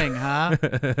the thing, huh?"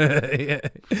 Yeah,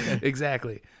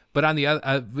 exactly. But on the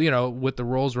other, with the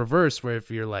roles reversed, where if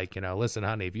you're like, listen,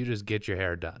 honey, if you just get your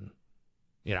hair done,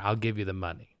 I'll give you the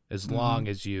money as long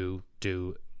as you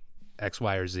do X,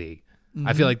 Y, or Z.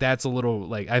 I feel like that's a little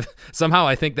like I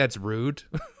think that's rude.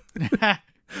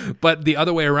 But the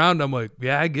other way around, I'm like,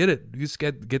 yeah, I get it. You just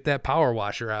get that power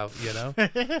washer out,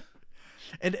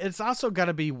 And it's also got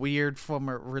to be weird from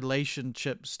a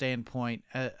relationship standpoint,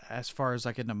 as far as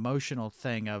like an emotional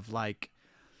thing of like,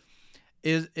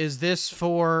 is this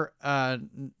for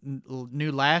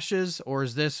new lashes or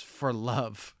is this for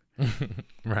love?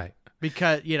 Right.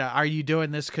 Because, are you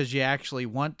doing this because you actually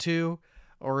want to,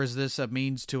 or is this a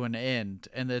means to an end?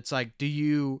 And it's like, do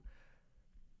you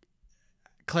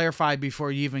clarify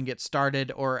before you even get started,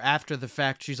 or after the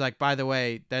fact she's like, by the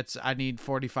way, I need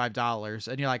 $45,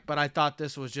 and you're like, but I thought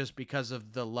this was just because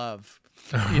of the love,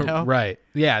 Right.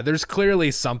 Yeah, there's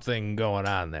clearly something going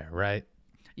on there, right?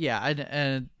 Yeah.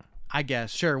 And I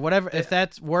guess sure, whatever, if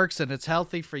that works and it's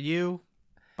healthy for you,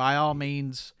 by all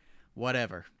means,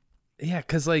 whatever. Yeah,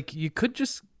 because like you could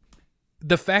just,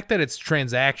 the fact that it's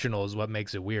transactional is what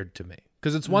makes it weird to me,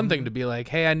 because it's one thing to be like,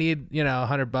 hey, I need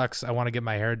 $100, I want to get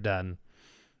my hair done.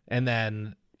 And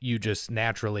then you just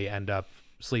naturally end up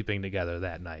sleeping together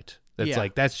that night. It's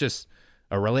like, that's just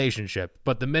a relationship.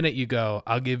 But the minute you go,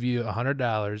 I'll give you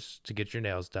 $100 to get your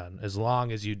nails done, as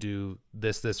long as you do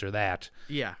this, or that.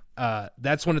 Yeah.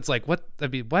 That's when it's like, what? I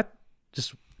mean, what?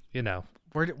 Just,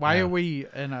 why are we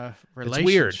in a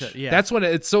relationship? It's weird. Yeah. That's when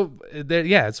it's so,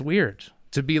 yeah, it's weird.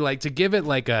 To be like, to give it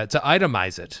like to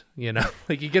itemize it,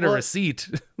 like you get a receipt,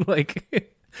 like...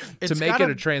 to make it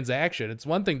a transaction. It's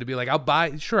one thing to be like,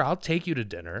 I'll take you to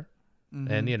dinner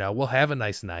and, we'll have a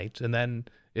nice night. And then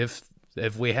if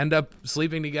we end up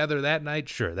sleeping together that night,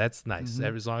 sure, that's nice.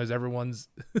 As long as everyone's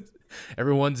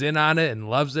in on it and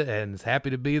loves it and is happy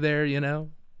to be there,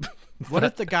 What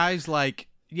if the guy's like,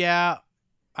 yeah,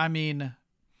 I mean,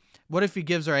 what if he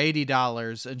gives her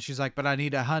 $80 and she's like, but I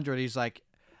need $100? He's like,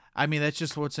 I mean, that's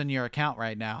just what's in your account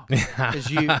right now. Because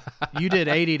you did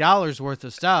 $80 worth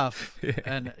of stuff,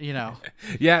 and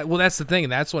Yeah, well, that's the thing,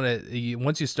 and that's when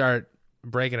once you start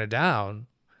breaking it down,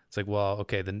 it's like, well,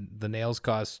 okay, the nails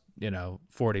cost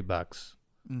 $40,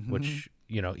 which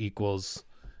equals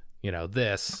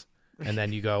this, and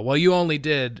then you go, well, you only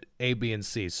did A, B, and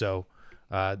C, so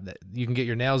you can get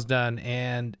your nails done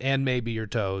and maybe your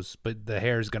toes, but the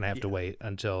hair is gonna have to wait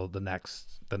until the next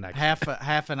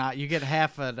half an eye. You get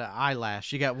half an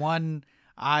eyelash. You got one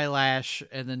eyelash,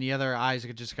 and then the other eyes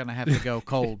are just gonna have to go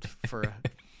cold for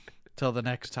till the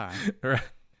next time. Right.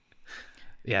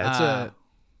 Yeah,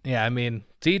 I mean,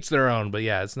 to each their own, but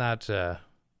yeah, it's not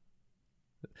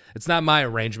my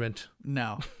arrangement.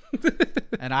 No.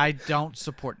 And I don't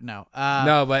support no.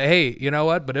 No, but hey, you know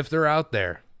what? But if they're out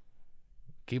there,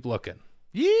 keep looking.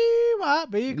 You might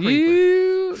be a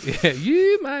creeper.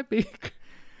 You might be.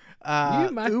 You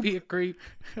might be a creep.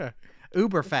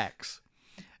 Uber facts.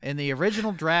 In the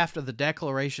original draft of the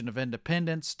Declaration of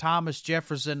Independence, Thomas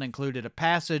Jefferson included a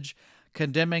passage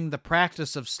condemning the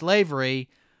practice of slavery,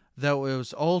 though it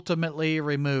was ultimately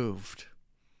removed.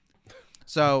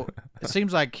 So it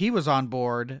seems like he was on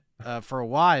board for a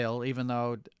while, even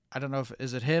though I don't know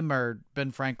is it him or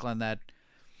Ben Franklin that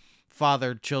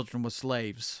fathered children with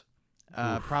slaves.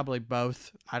 Probably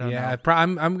both. I don't know. Yeah,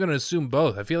 I'm going to assume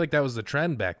both. I feel like that was the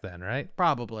trend back then, right?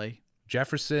 Probably.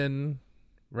 Jefferson,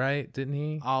 right? Didn't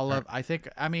he?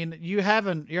 I mean, you're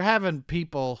having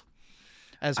people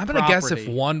as I'm going to guess if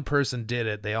one person did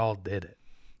it, they all did it.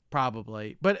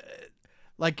 Probably. But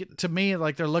like to me,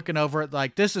 like they're looking over it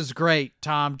like, this is great,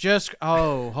 Tom. Just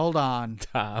hold on.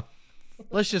 Tom.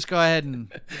 let's just go ahead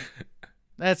and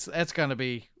that's gonna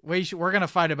be we're gonna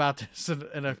fight about this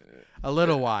in a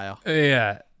little while.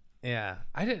 Yeah.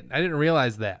 I didn't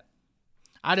realize that.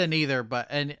 I didn't either,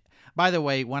 and by the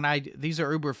way, these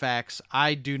are Uber facts,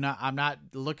 I'm not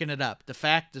looking it up. The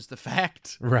fact is the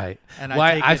fact. Right. And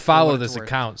I follow this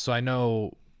account, so I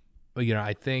know,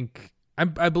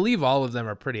 I believe all of them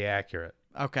are pretty accurate.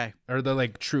 Okay. Or they're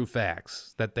like true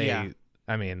facts that they, Yeah.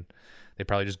 I mean, they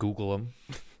probably just Google them.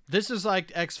 This is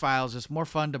like X-Files. It's more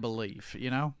fun to believe, you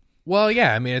know? Well,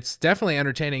 yeah. I mean, it's definitely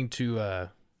entertaining to,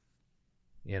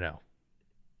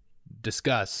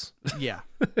 discuss. Yeah.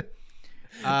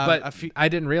 But I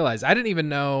didn't realize. I didn't even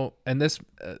know. And this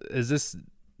is this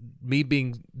me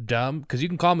being dumb? Because you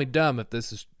can call me dumb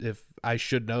if I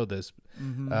should know this.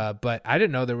 Mm-hmm. But I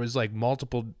didn't know there was like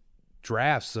multiple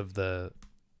drafts of the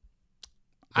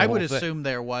I would assume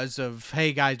there was of,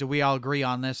 hey guys, do we all agree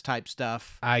on this type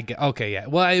stuff? Okay, yeah.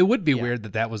 Well, it would be weird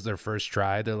that was their first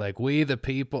try. They're like, we the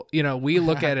people, we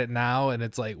look at it now and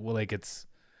it's like, well, like it's,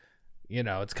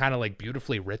 it's kind of like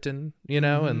beautifully written,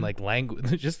 and like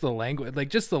language, just the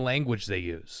language they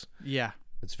use. Yeah.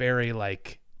 It's very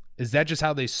like, is that just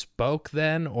how they spoke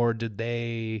then? Or did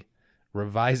they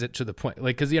revise it to the point?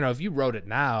 Like, cause if you wrote it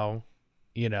now,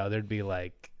 there'd be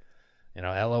like,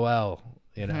 LOL.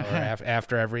 Or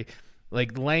after every,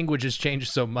 like, language has changed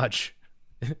so much.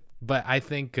 But I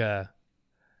think,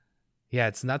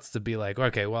 it's nuts to be like,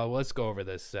 okay, well, let's go over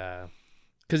this.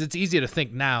 Because it's easy to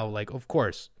think now, like, of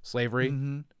course, slavery.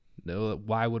 No,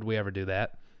 why would we ever do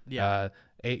that? Yeah.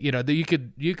 You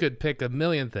could pick a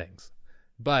million things.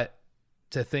 But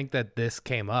to think that this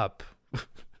came up,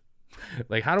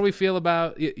 like, how do we feel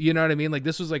about, you know what I mean? Like,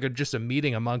 this was like just a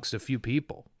meeting amongst a few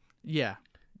people. Yeah.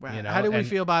 How do we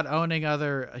feel about owning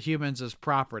other humans as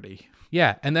property?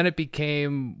 Yeah, and then it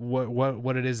became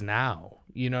what it is now.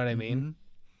 You know what I mean?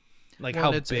 Like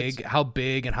how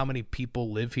big and how many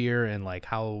people live here, and like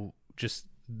how just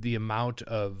the amount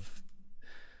of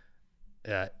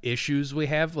issues we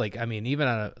have. Like, I mean, even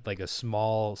on a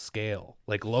small scale,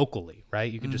 like locally,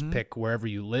 right? You can just pick wherever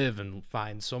you live and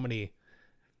find so many,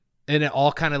 and it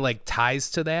all kind of like ties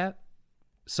to that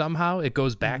somehow. It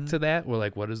goes back to that. We're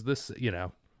like, what is this?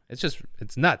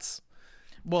 It's nuts.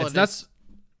 Well, it's nuts.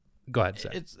 Go ahead.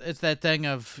 Sorry. It's that thing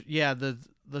of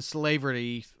the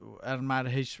slavery. I'm not a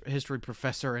history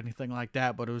professor or anything like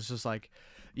that, but it was just like,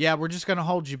 yeah, we're just gonna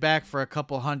hold you back for a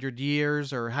couple 100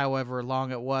 years or however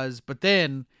long it was, but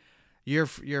then you're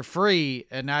free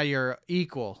and now you're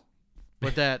equal.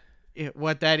 But that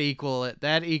equal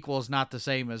is not the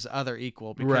same as other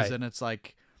equal, because then it's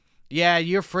like, yeah,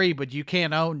 you're free, but you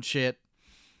can't own shit.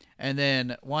 And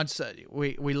then once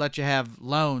we let you have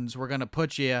loans, we're going to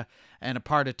put you in a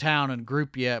part of town and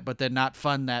group you, but then not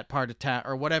fund that part of town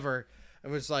or whatever. It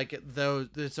was like,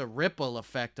 it's a ripple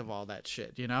effect of all that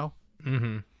shit,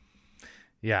 Mm-hmm.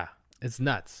 Yeah, it's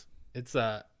nuts. It's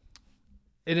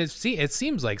it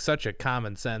seems like such a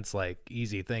common sense, like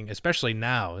easy thing, especially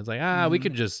now. It's like, we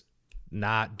could just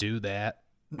not do that.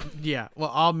 Yeah. Well,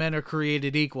 all men are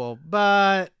created equal,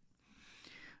 but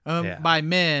by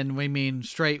men, we mean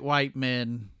straight white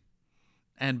men.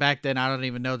 And back then, I don't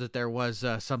even know that there was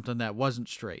something that wasn't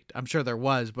straight. I'm sure there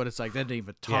was, but it's like they didn't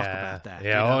even talk about that.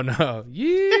 Yeah. Oh no.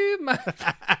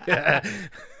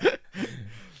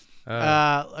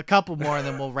 A couple more, and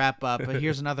then we'll wrap up. But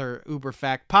here's another Uber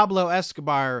fact: Pablo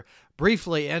Escobar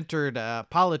briefly entered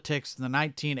politics in the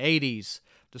 1980s,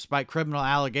 despite criminal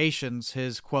allegations.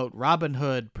 His quote Robin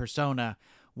Hood persona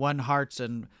won hearts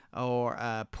in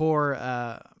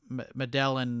poor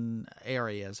Medellin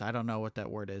areas. I don't know what that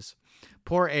word is.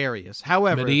 Poor areas.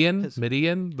 However, Median.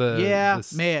 Yeah.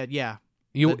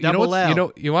 You want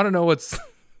to know what's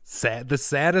sad? The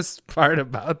saddest part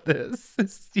about this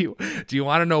is do you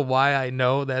want to know why I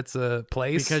know that's a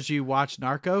place? Because you watch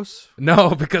Narcos? No,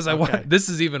 because this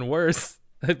is even worse.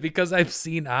 Because I've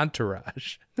seen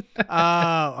Entourage.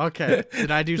 Oh, okay.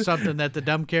 Did I do something that the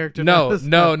dumb character does?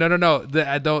 No.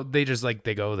 I don't. They just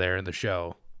they go there in the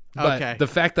show. But the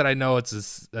fact that I know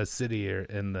it's a city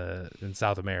in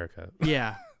South America.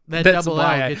 Yeah, that double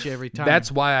L gets you every time. That's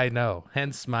why I know.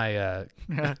 Hence my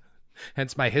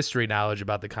history knowledge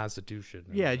about the Constitution.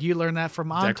 Yeah, you learned that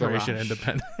from Entourage. Declaration of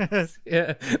Independence.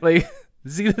 Yeah,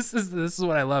 see, this is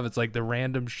what I love. It's like the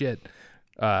random shit.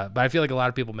 But I feel like a lot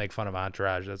of people make fun of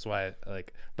Entourage. That's why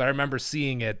but I remember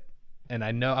seeing it, and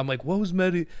I know I'm like, what was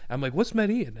Medellin? I'm like, what's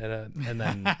Medellin? And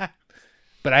then.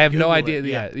 But I have no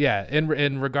idea. Yeah.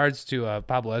 In regards to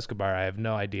Pablo Escobar, I have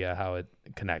no idea how it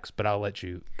connects. But I'll let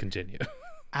you continue.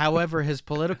 However, his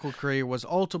political career was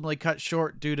ultimately cut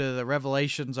short due to the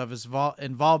revelations of his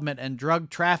involvement in drug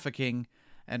trafficking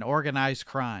and organized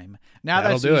crime. Now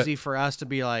That'll that's do easy for us to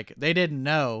be like, they didn't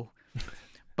know.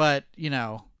 But,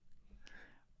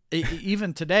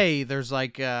 even today, there's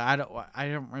like, I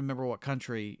don't remember what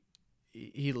country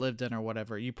he lived in or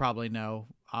whatever. You probably know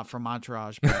from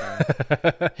Entourage.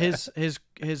 But, his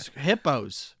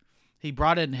hippos, he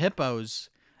brought in hippos,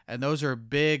 and those are a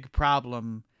big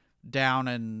problem down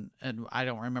in, and I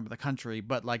don't remember the country,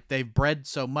 but like they've bred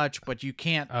so much, but you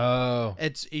can't. Oh,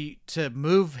 It's to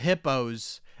move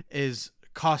hippos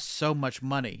costs so much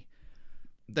money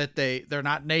that they're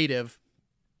not native,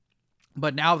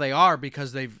 but now they are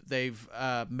because they've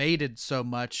mated so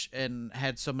much and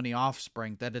had so many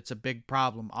offspring that it's a big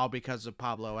problem, all because of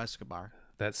Pablo Escobar.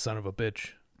 that son of a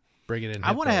bitch, bringing in.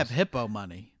 I want to hippos. have hippo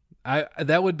money.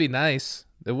 That would be nice.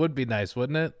 It would be nice,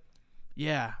 wouldn't it?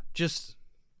 Yeah, just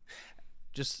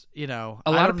A lot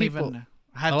I of don't people. even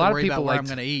have a to lot of worry people about where like I'm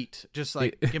to- gonna eat. Just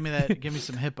like give me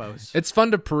some hippos. It's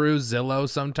fun to peruse Zillow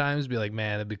sometimes. Be like,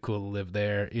 man, it'd be cool to live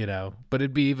there, But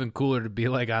it'd be even cooler to be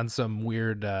like on some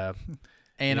weird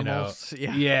Animals.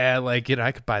 Yeah, like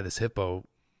I could buy this hippo.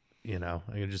 I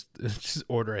could just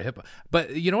order a hippo.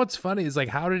 But what's funny is like,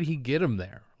 how did he get him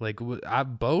there? Like a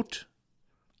boat?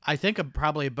 I think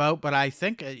probably a boat, but I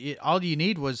think all you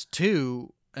need was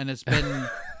two, and it's been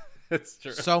That's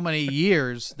true. so many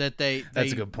years that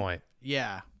That's a good point.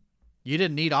 Yeah, you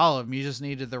didn't need all of them. You just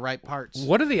needed the right parts.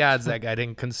 What are the odds that guy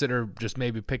didn't consider just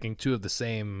maybe picking two of the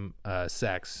same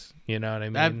sex? You know what I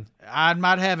mean? I'm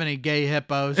not having any gay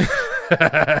hippos.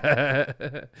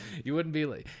 You wouldn't be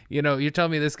like, you're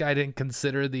telling me this guy didn't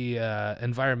consider the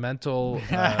environmental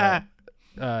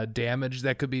damage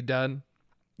that could be done.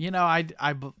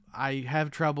 I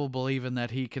have trouble believing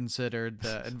that he considered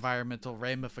the environmental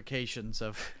ramifications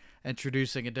of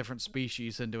introducing a different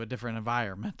species into a different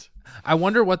environment. I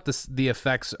wonder what the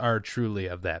effects are truly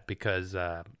of that, because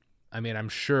I'm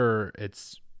sure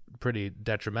it's pretty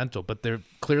detrimental, but they're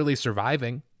clearly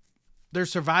surviving. They're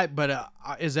survive, but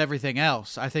is everything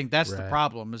else? I think that's the Right.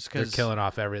 problem. Is They're because killing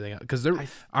off everything, because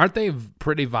aren't they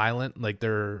pretty violent? Like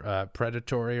they're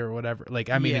predatory or whatever. Like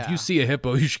if Yeah. you see a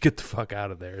hippo, you should get the fuck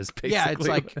out of there. It's basically Yeah,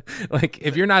 it's like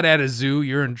if you're not at a zoo,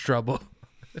 you're in trouble.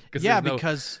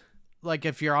 because like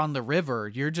if you're on the river,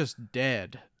 you're just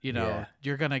dead. Yeah.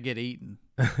 You're gonna get eaten.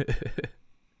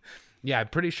 Yeah, I'm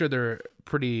pretty sure they're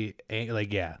pretty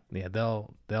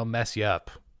they'll mess you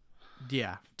up.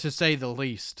 Yeah, to say the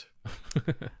least.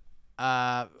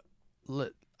 I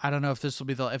don't know if this will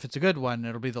be if it's a good one,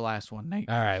 it'll be the last one, Nate.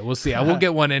 All right, we'll see. I will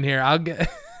get one in here. I'll get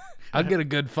a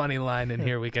good funny line in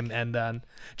here we can end on.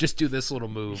 Just do this little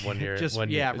move when you're Wrap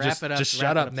just, it up. Just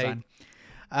wrap shut it up, Nate. son.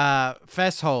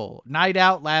 Festhole night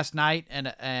out last night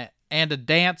and a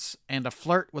dance and a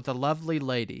flirt with a lovely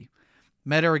lady.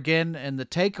 Met her again in the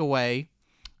takeaway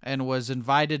and was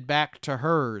invited back to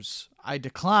hers. I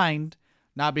declined,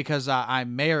 not because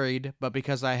I'm married, but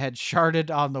because I had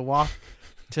sharted on the walk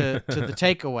to the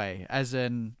takeaway, as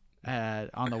in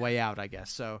on the way out, I guess.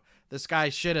 So this guy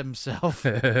shit himself,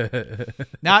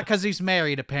 not because he's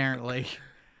married. Apparently,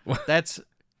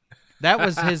 that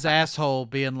was his asshole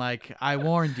being like, "I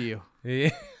warned you. Yeah.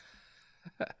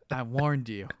 I warned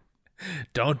you."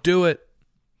 Don't do it.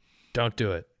 Don't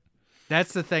do it.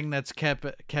 That's the thing that's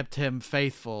kept him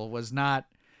faithful, was not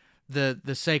the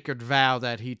sacred vow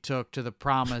that he took to the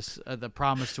promise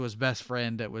to his best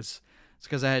friend. It's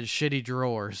because I had shitty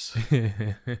drawers.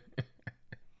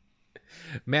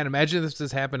 Man, imagine if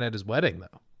this happened at his wedding,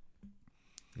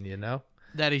 though.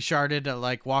 That he sharded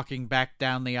like walking back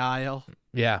down the aisle.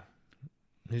 Yeah.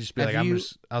 He'd just be Have like,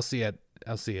 I'll see it.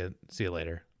 I'll see you. See you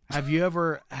later. Have you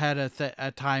ever had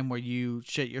a time where you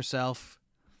shit yourself?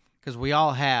 Because we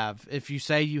all have. If you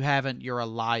say you haven't, you're a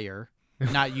liar.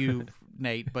 Not you,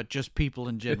 Nate, but just people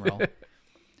in general.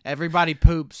 Everybody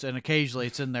poops, and occasionally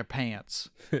it's in their pants.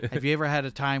 Have you ever had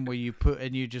a time where you put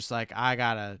and you just like, I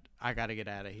gotta get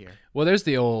out of here? Well, there's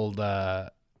the old, I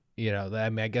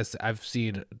guess I've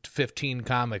seen 15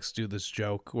 comics do this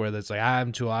joke where it's like, I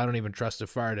don't even trust a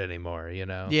fart anymore,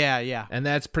 Yeah. And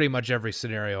that's pretty much every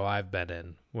scenario I've been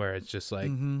in, where it's just like,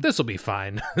 this will be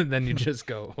fine. And then you just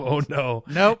go, oh no,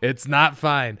 Nope. it's not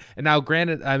fine. And now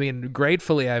granted,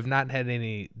 gratefully I've not had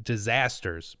any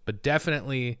disasters, but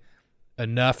definitely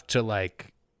enough to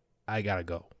like, I gotta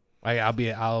go.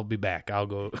 I'll be back. I'll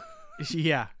go.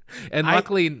 Yeah. And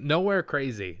luckily, nowhere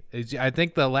crazy. I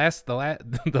think the last time,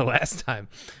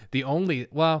 the only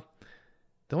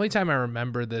time I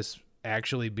remember this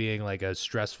actually being like a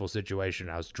stressful situation,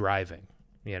 I was driving.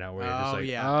 Where you're just like,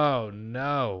 oh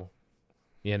no,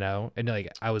 and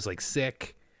like I was like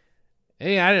sick.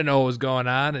 Hey, I didn't know what was going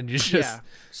on, and you just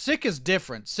sick is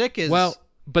different. Sick is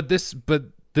but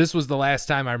this was the last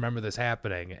time I remember this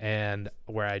happening, and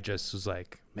where I just was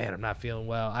like, man, I'm not feeling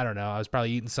well. I don't know. I was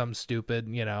probably eating something stupid.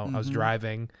 I was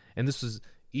driving, and this was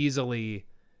easily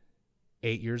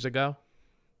 8 years ago.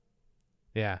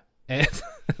 Yeah. And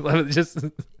just,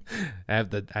 I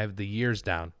have the years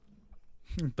down.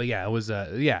 But yeah, it was,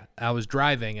 I was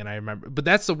driving, and I remember, but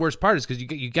that's the worst part is because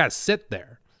you got to sit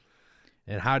there.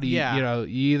 And how do you,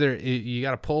 you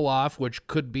got to pull off, which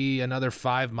could be another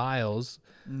 5 miles.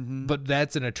 But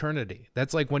that's an eternity.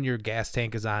 That's like when your gas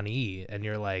tank is on E and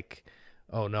you're like,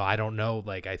 oh no, I don't know.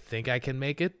 Like, I think I can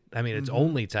make it. I mean, it's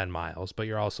only 10 miles, but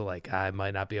you're also like, I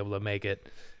might not be able to make it.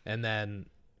 And then,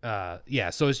 so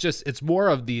it's more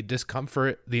of the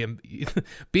discomfort,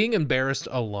 being embarrassed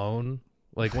alone.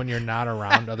 Like when you're not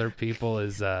around other people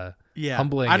is a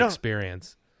humbling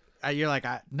experience. You're like,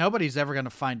 nobody's ever going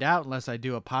to find out unless I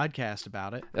do a podcast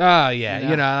about it. Oh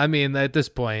yeah. I mean, at this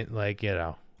point, like,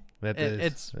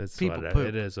 it's people what poop.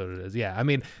 It is what it is. Yeah. I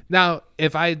mean, now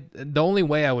the only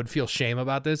way I would feel shame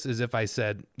about this is if I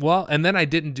said, well, and then I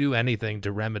didn't do anything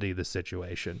to remedy the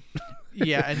situation.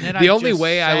 Yeah. And then the only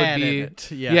way I would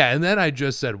be, and then I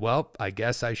just said, well, I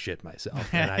guess I shit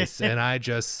myself. And I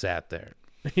just sat there,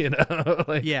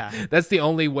 that's the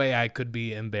only way I could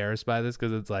be embarrassed by this.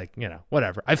 Cause it's like,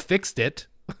 whatever, I fixed it.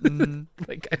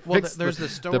 There's the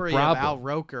story of Al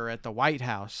Roker at the White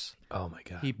House. Oh my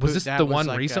God! Was this the one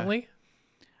recently?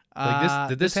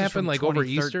 Did this happen like over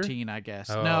Easter? I guess.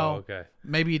 Oh, no. Okay.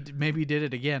 Maybe he did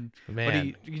it again.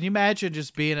 Man, but can you imagine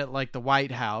just being at like the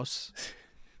White House,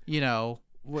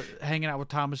 hanging out with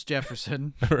Thomas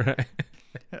Jefferson? Right.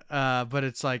 But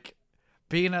it's like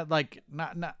being at like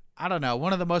not I don't know,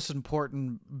 one of the most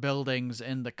important buildings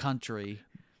in the country.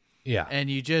 Yeah. And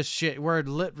you just shit where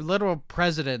literal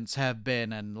presidents have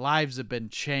been and lives have been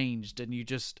changed, and you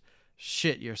just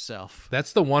shit yourself.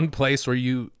 That's the one place where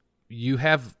you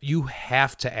have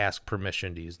to ask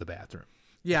permission to use the bathroom.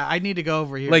 Yeah, I need to go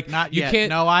over here. Like, not you yet. Can't,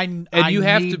 no, I you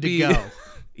have need to be go.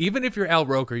 Even if you're Al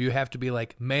Roker, you have to be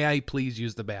like, may I please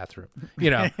use the bathroom?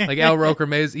 Like Al Roker,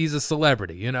 he's a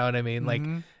celebrity. You know what I mean? Like,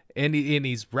 and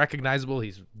he's recognizable.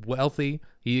 He's wealthy.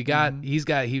 He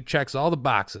checks all the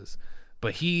boxes.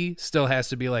 But he still has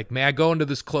to be like, may I go into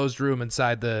this closed room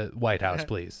inside the White House,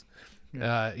 please? You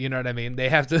know what I mean? They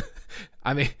have to.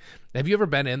 I mean, have you ever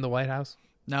been in the White House?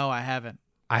 No, I haven't.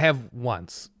 I have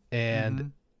once,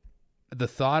 and the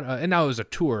thought, and now it was a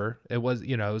tour. It was,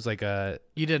 it was like a.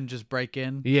 You didn't just break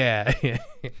in. Yeah,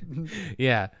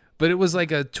 yeah. But it was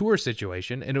like a tour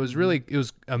situation, and it was really, it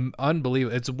was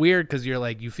unbelievable. It's weird because you're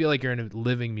like, you feel like you're in a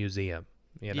living museum.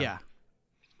 Yeah.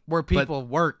 Where people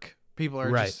work. People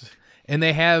are right. just. And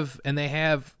they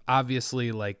have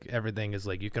obviously, like, everything is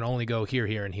like, you can only go here,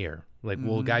 here, and here. Like,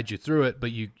 we'll guide you through it,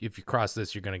 but if you cross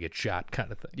this, you're going to get shot, kind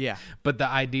of thing. Yeah. But the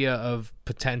idea of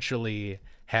potentially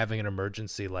having an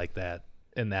emergency like that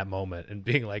in that moment and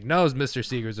being like, no, it's Mr.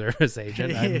 Secret Service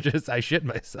agent. I shit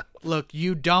myself. Look,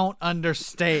 you don't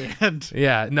understand.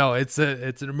 Yeah, no, it's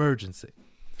an emergency.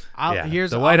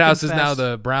 The White House is now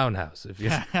the Brown House. If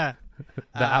you,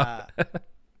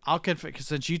 I'll confess,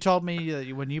 since you told me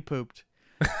that when you pooped,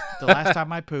 the last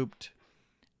time I pooped,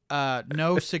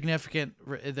 no significant,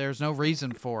 there's no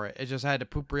reason for it. It just had to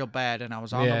poop real bad, and I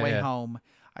was on the way home.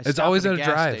 It's always at a gas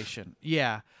drive. station.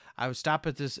 Yeah, I would stop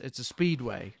at this. It's a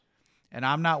Speedway, and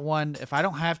I'm not one. If I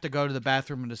don't have to go to the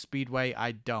bathroom in a Speedway,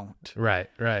 I don't. Right.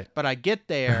 But I get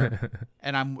there,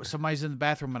 and somebody's in the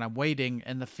bathroom, and I'm waiting,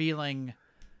 and the feeling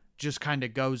just kind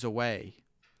of gogoes away.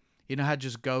 You know how it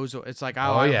just goes? It's like, I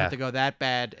don't have to go that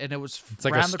bad. And it's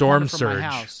like a storm surge. From my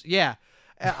house. Yeah.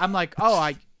 I'm like,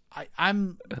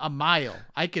 I'm a mile.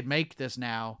 I could make this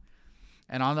now.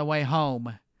 And on the way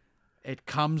home, it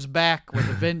comes back with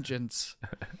a vengeance.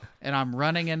 And I'm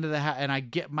running into the house.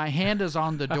 And my hand is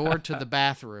on the door to the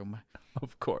bathroom.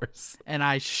 Of course. And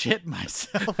I shit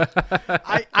myself.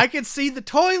 I could see the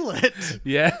toilet.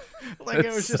 Yeah. Like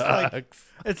it was just like,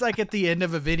 it's like at the end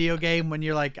of a video game when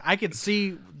you're like, I could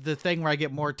see the thing where I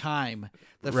get more time,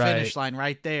 the finish line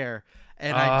right there.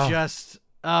 And I just,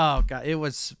 oh God, it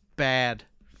was bad.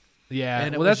 Yeah.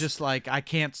 And it was just like, I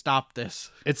can't stop this.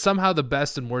 It's somehow the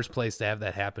best and worst place to have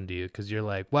that happen to you. Cause you're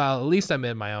like, well, at least I'm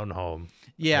in my own home.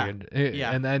 Yeah.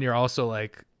 And then you're also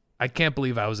like, I can't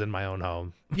believe I was in my own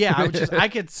home. Yeah, I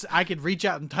could reach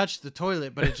out and touch the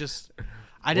toilet, but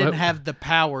I didn't have the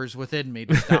powers within me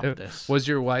to stop this. Was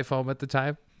your wife home at the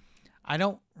time? I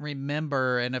don't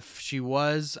remember, and if she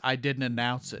was, I didn't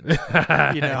announce it.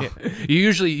 You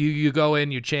usually you go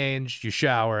in, you change, you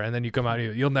shower, and then you come out.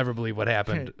 You'll never believe what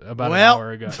happened about an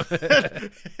hour ago.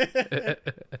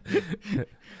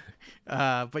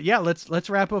 But yeah, let's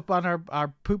wrap up on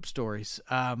our poop stories.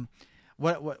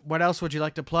 What else would you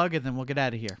like to plug, and then we'll get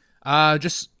out of here?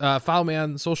 Just follow me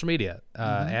on social media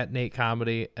at Nate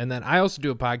Comedy, and then I also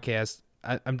do a podcast.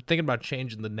 I'm thinking about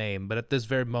changing the name, but at this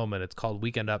very moment, it's called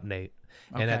Weekend Up Nate,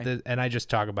 and I just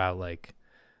talk about like,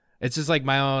 it's just like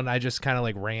my own. I just kind of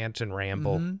like rant and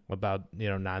ramble about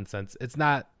nonsense. It's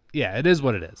not, it is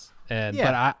what it is,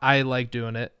 but I like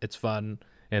doing it. It's fun,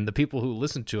 and the people who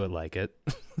listen to it like it.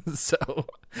 So,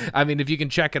 I mean, if you can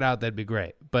check it out, that'd be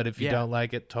great. But if you don't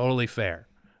like it, totally fair.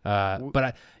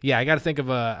 But I got to think of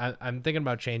I'm thinking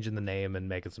about changing the name and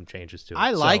making some changes to it.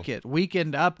 I like it,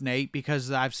 Weekend Up Nate,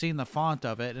 because I've seen the font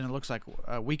of it and it looks like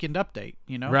a Weekend Update,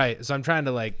 Right. So I'm trying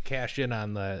to like cash in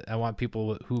on I want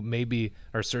people who maybe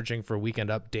are searching for Weekend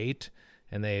Update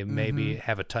and they maybe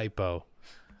have a typo,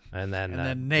 and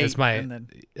then Nate,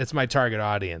 it's my target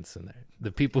audience, and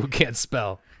the people who can't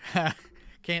spell.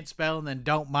 Can't spell, and then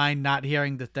don't mind not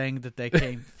hearing the thing that they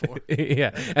came for.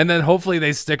 Yeah, and then hopefully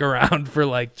they stick around for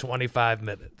like 25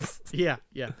 minutes. Yeah.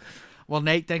 Well,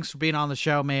 Nate, thanks for being on the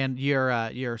show, man.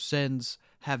 Your sins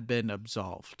have been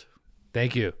absolved.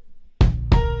 Thank you.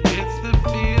 It's the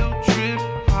Field Trip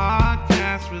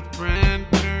Podcast with Brent.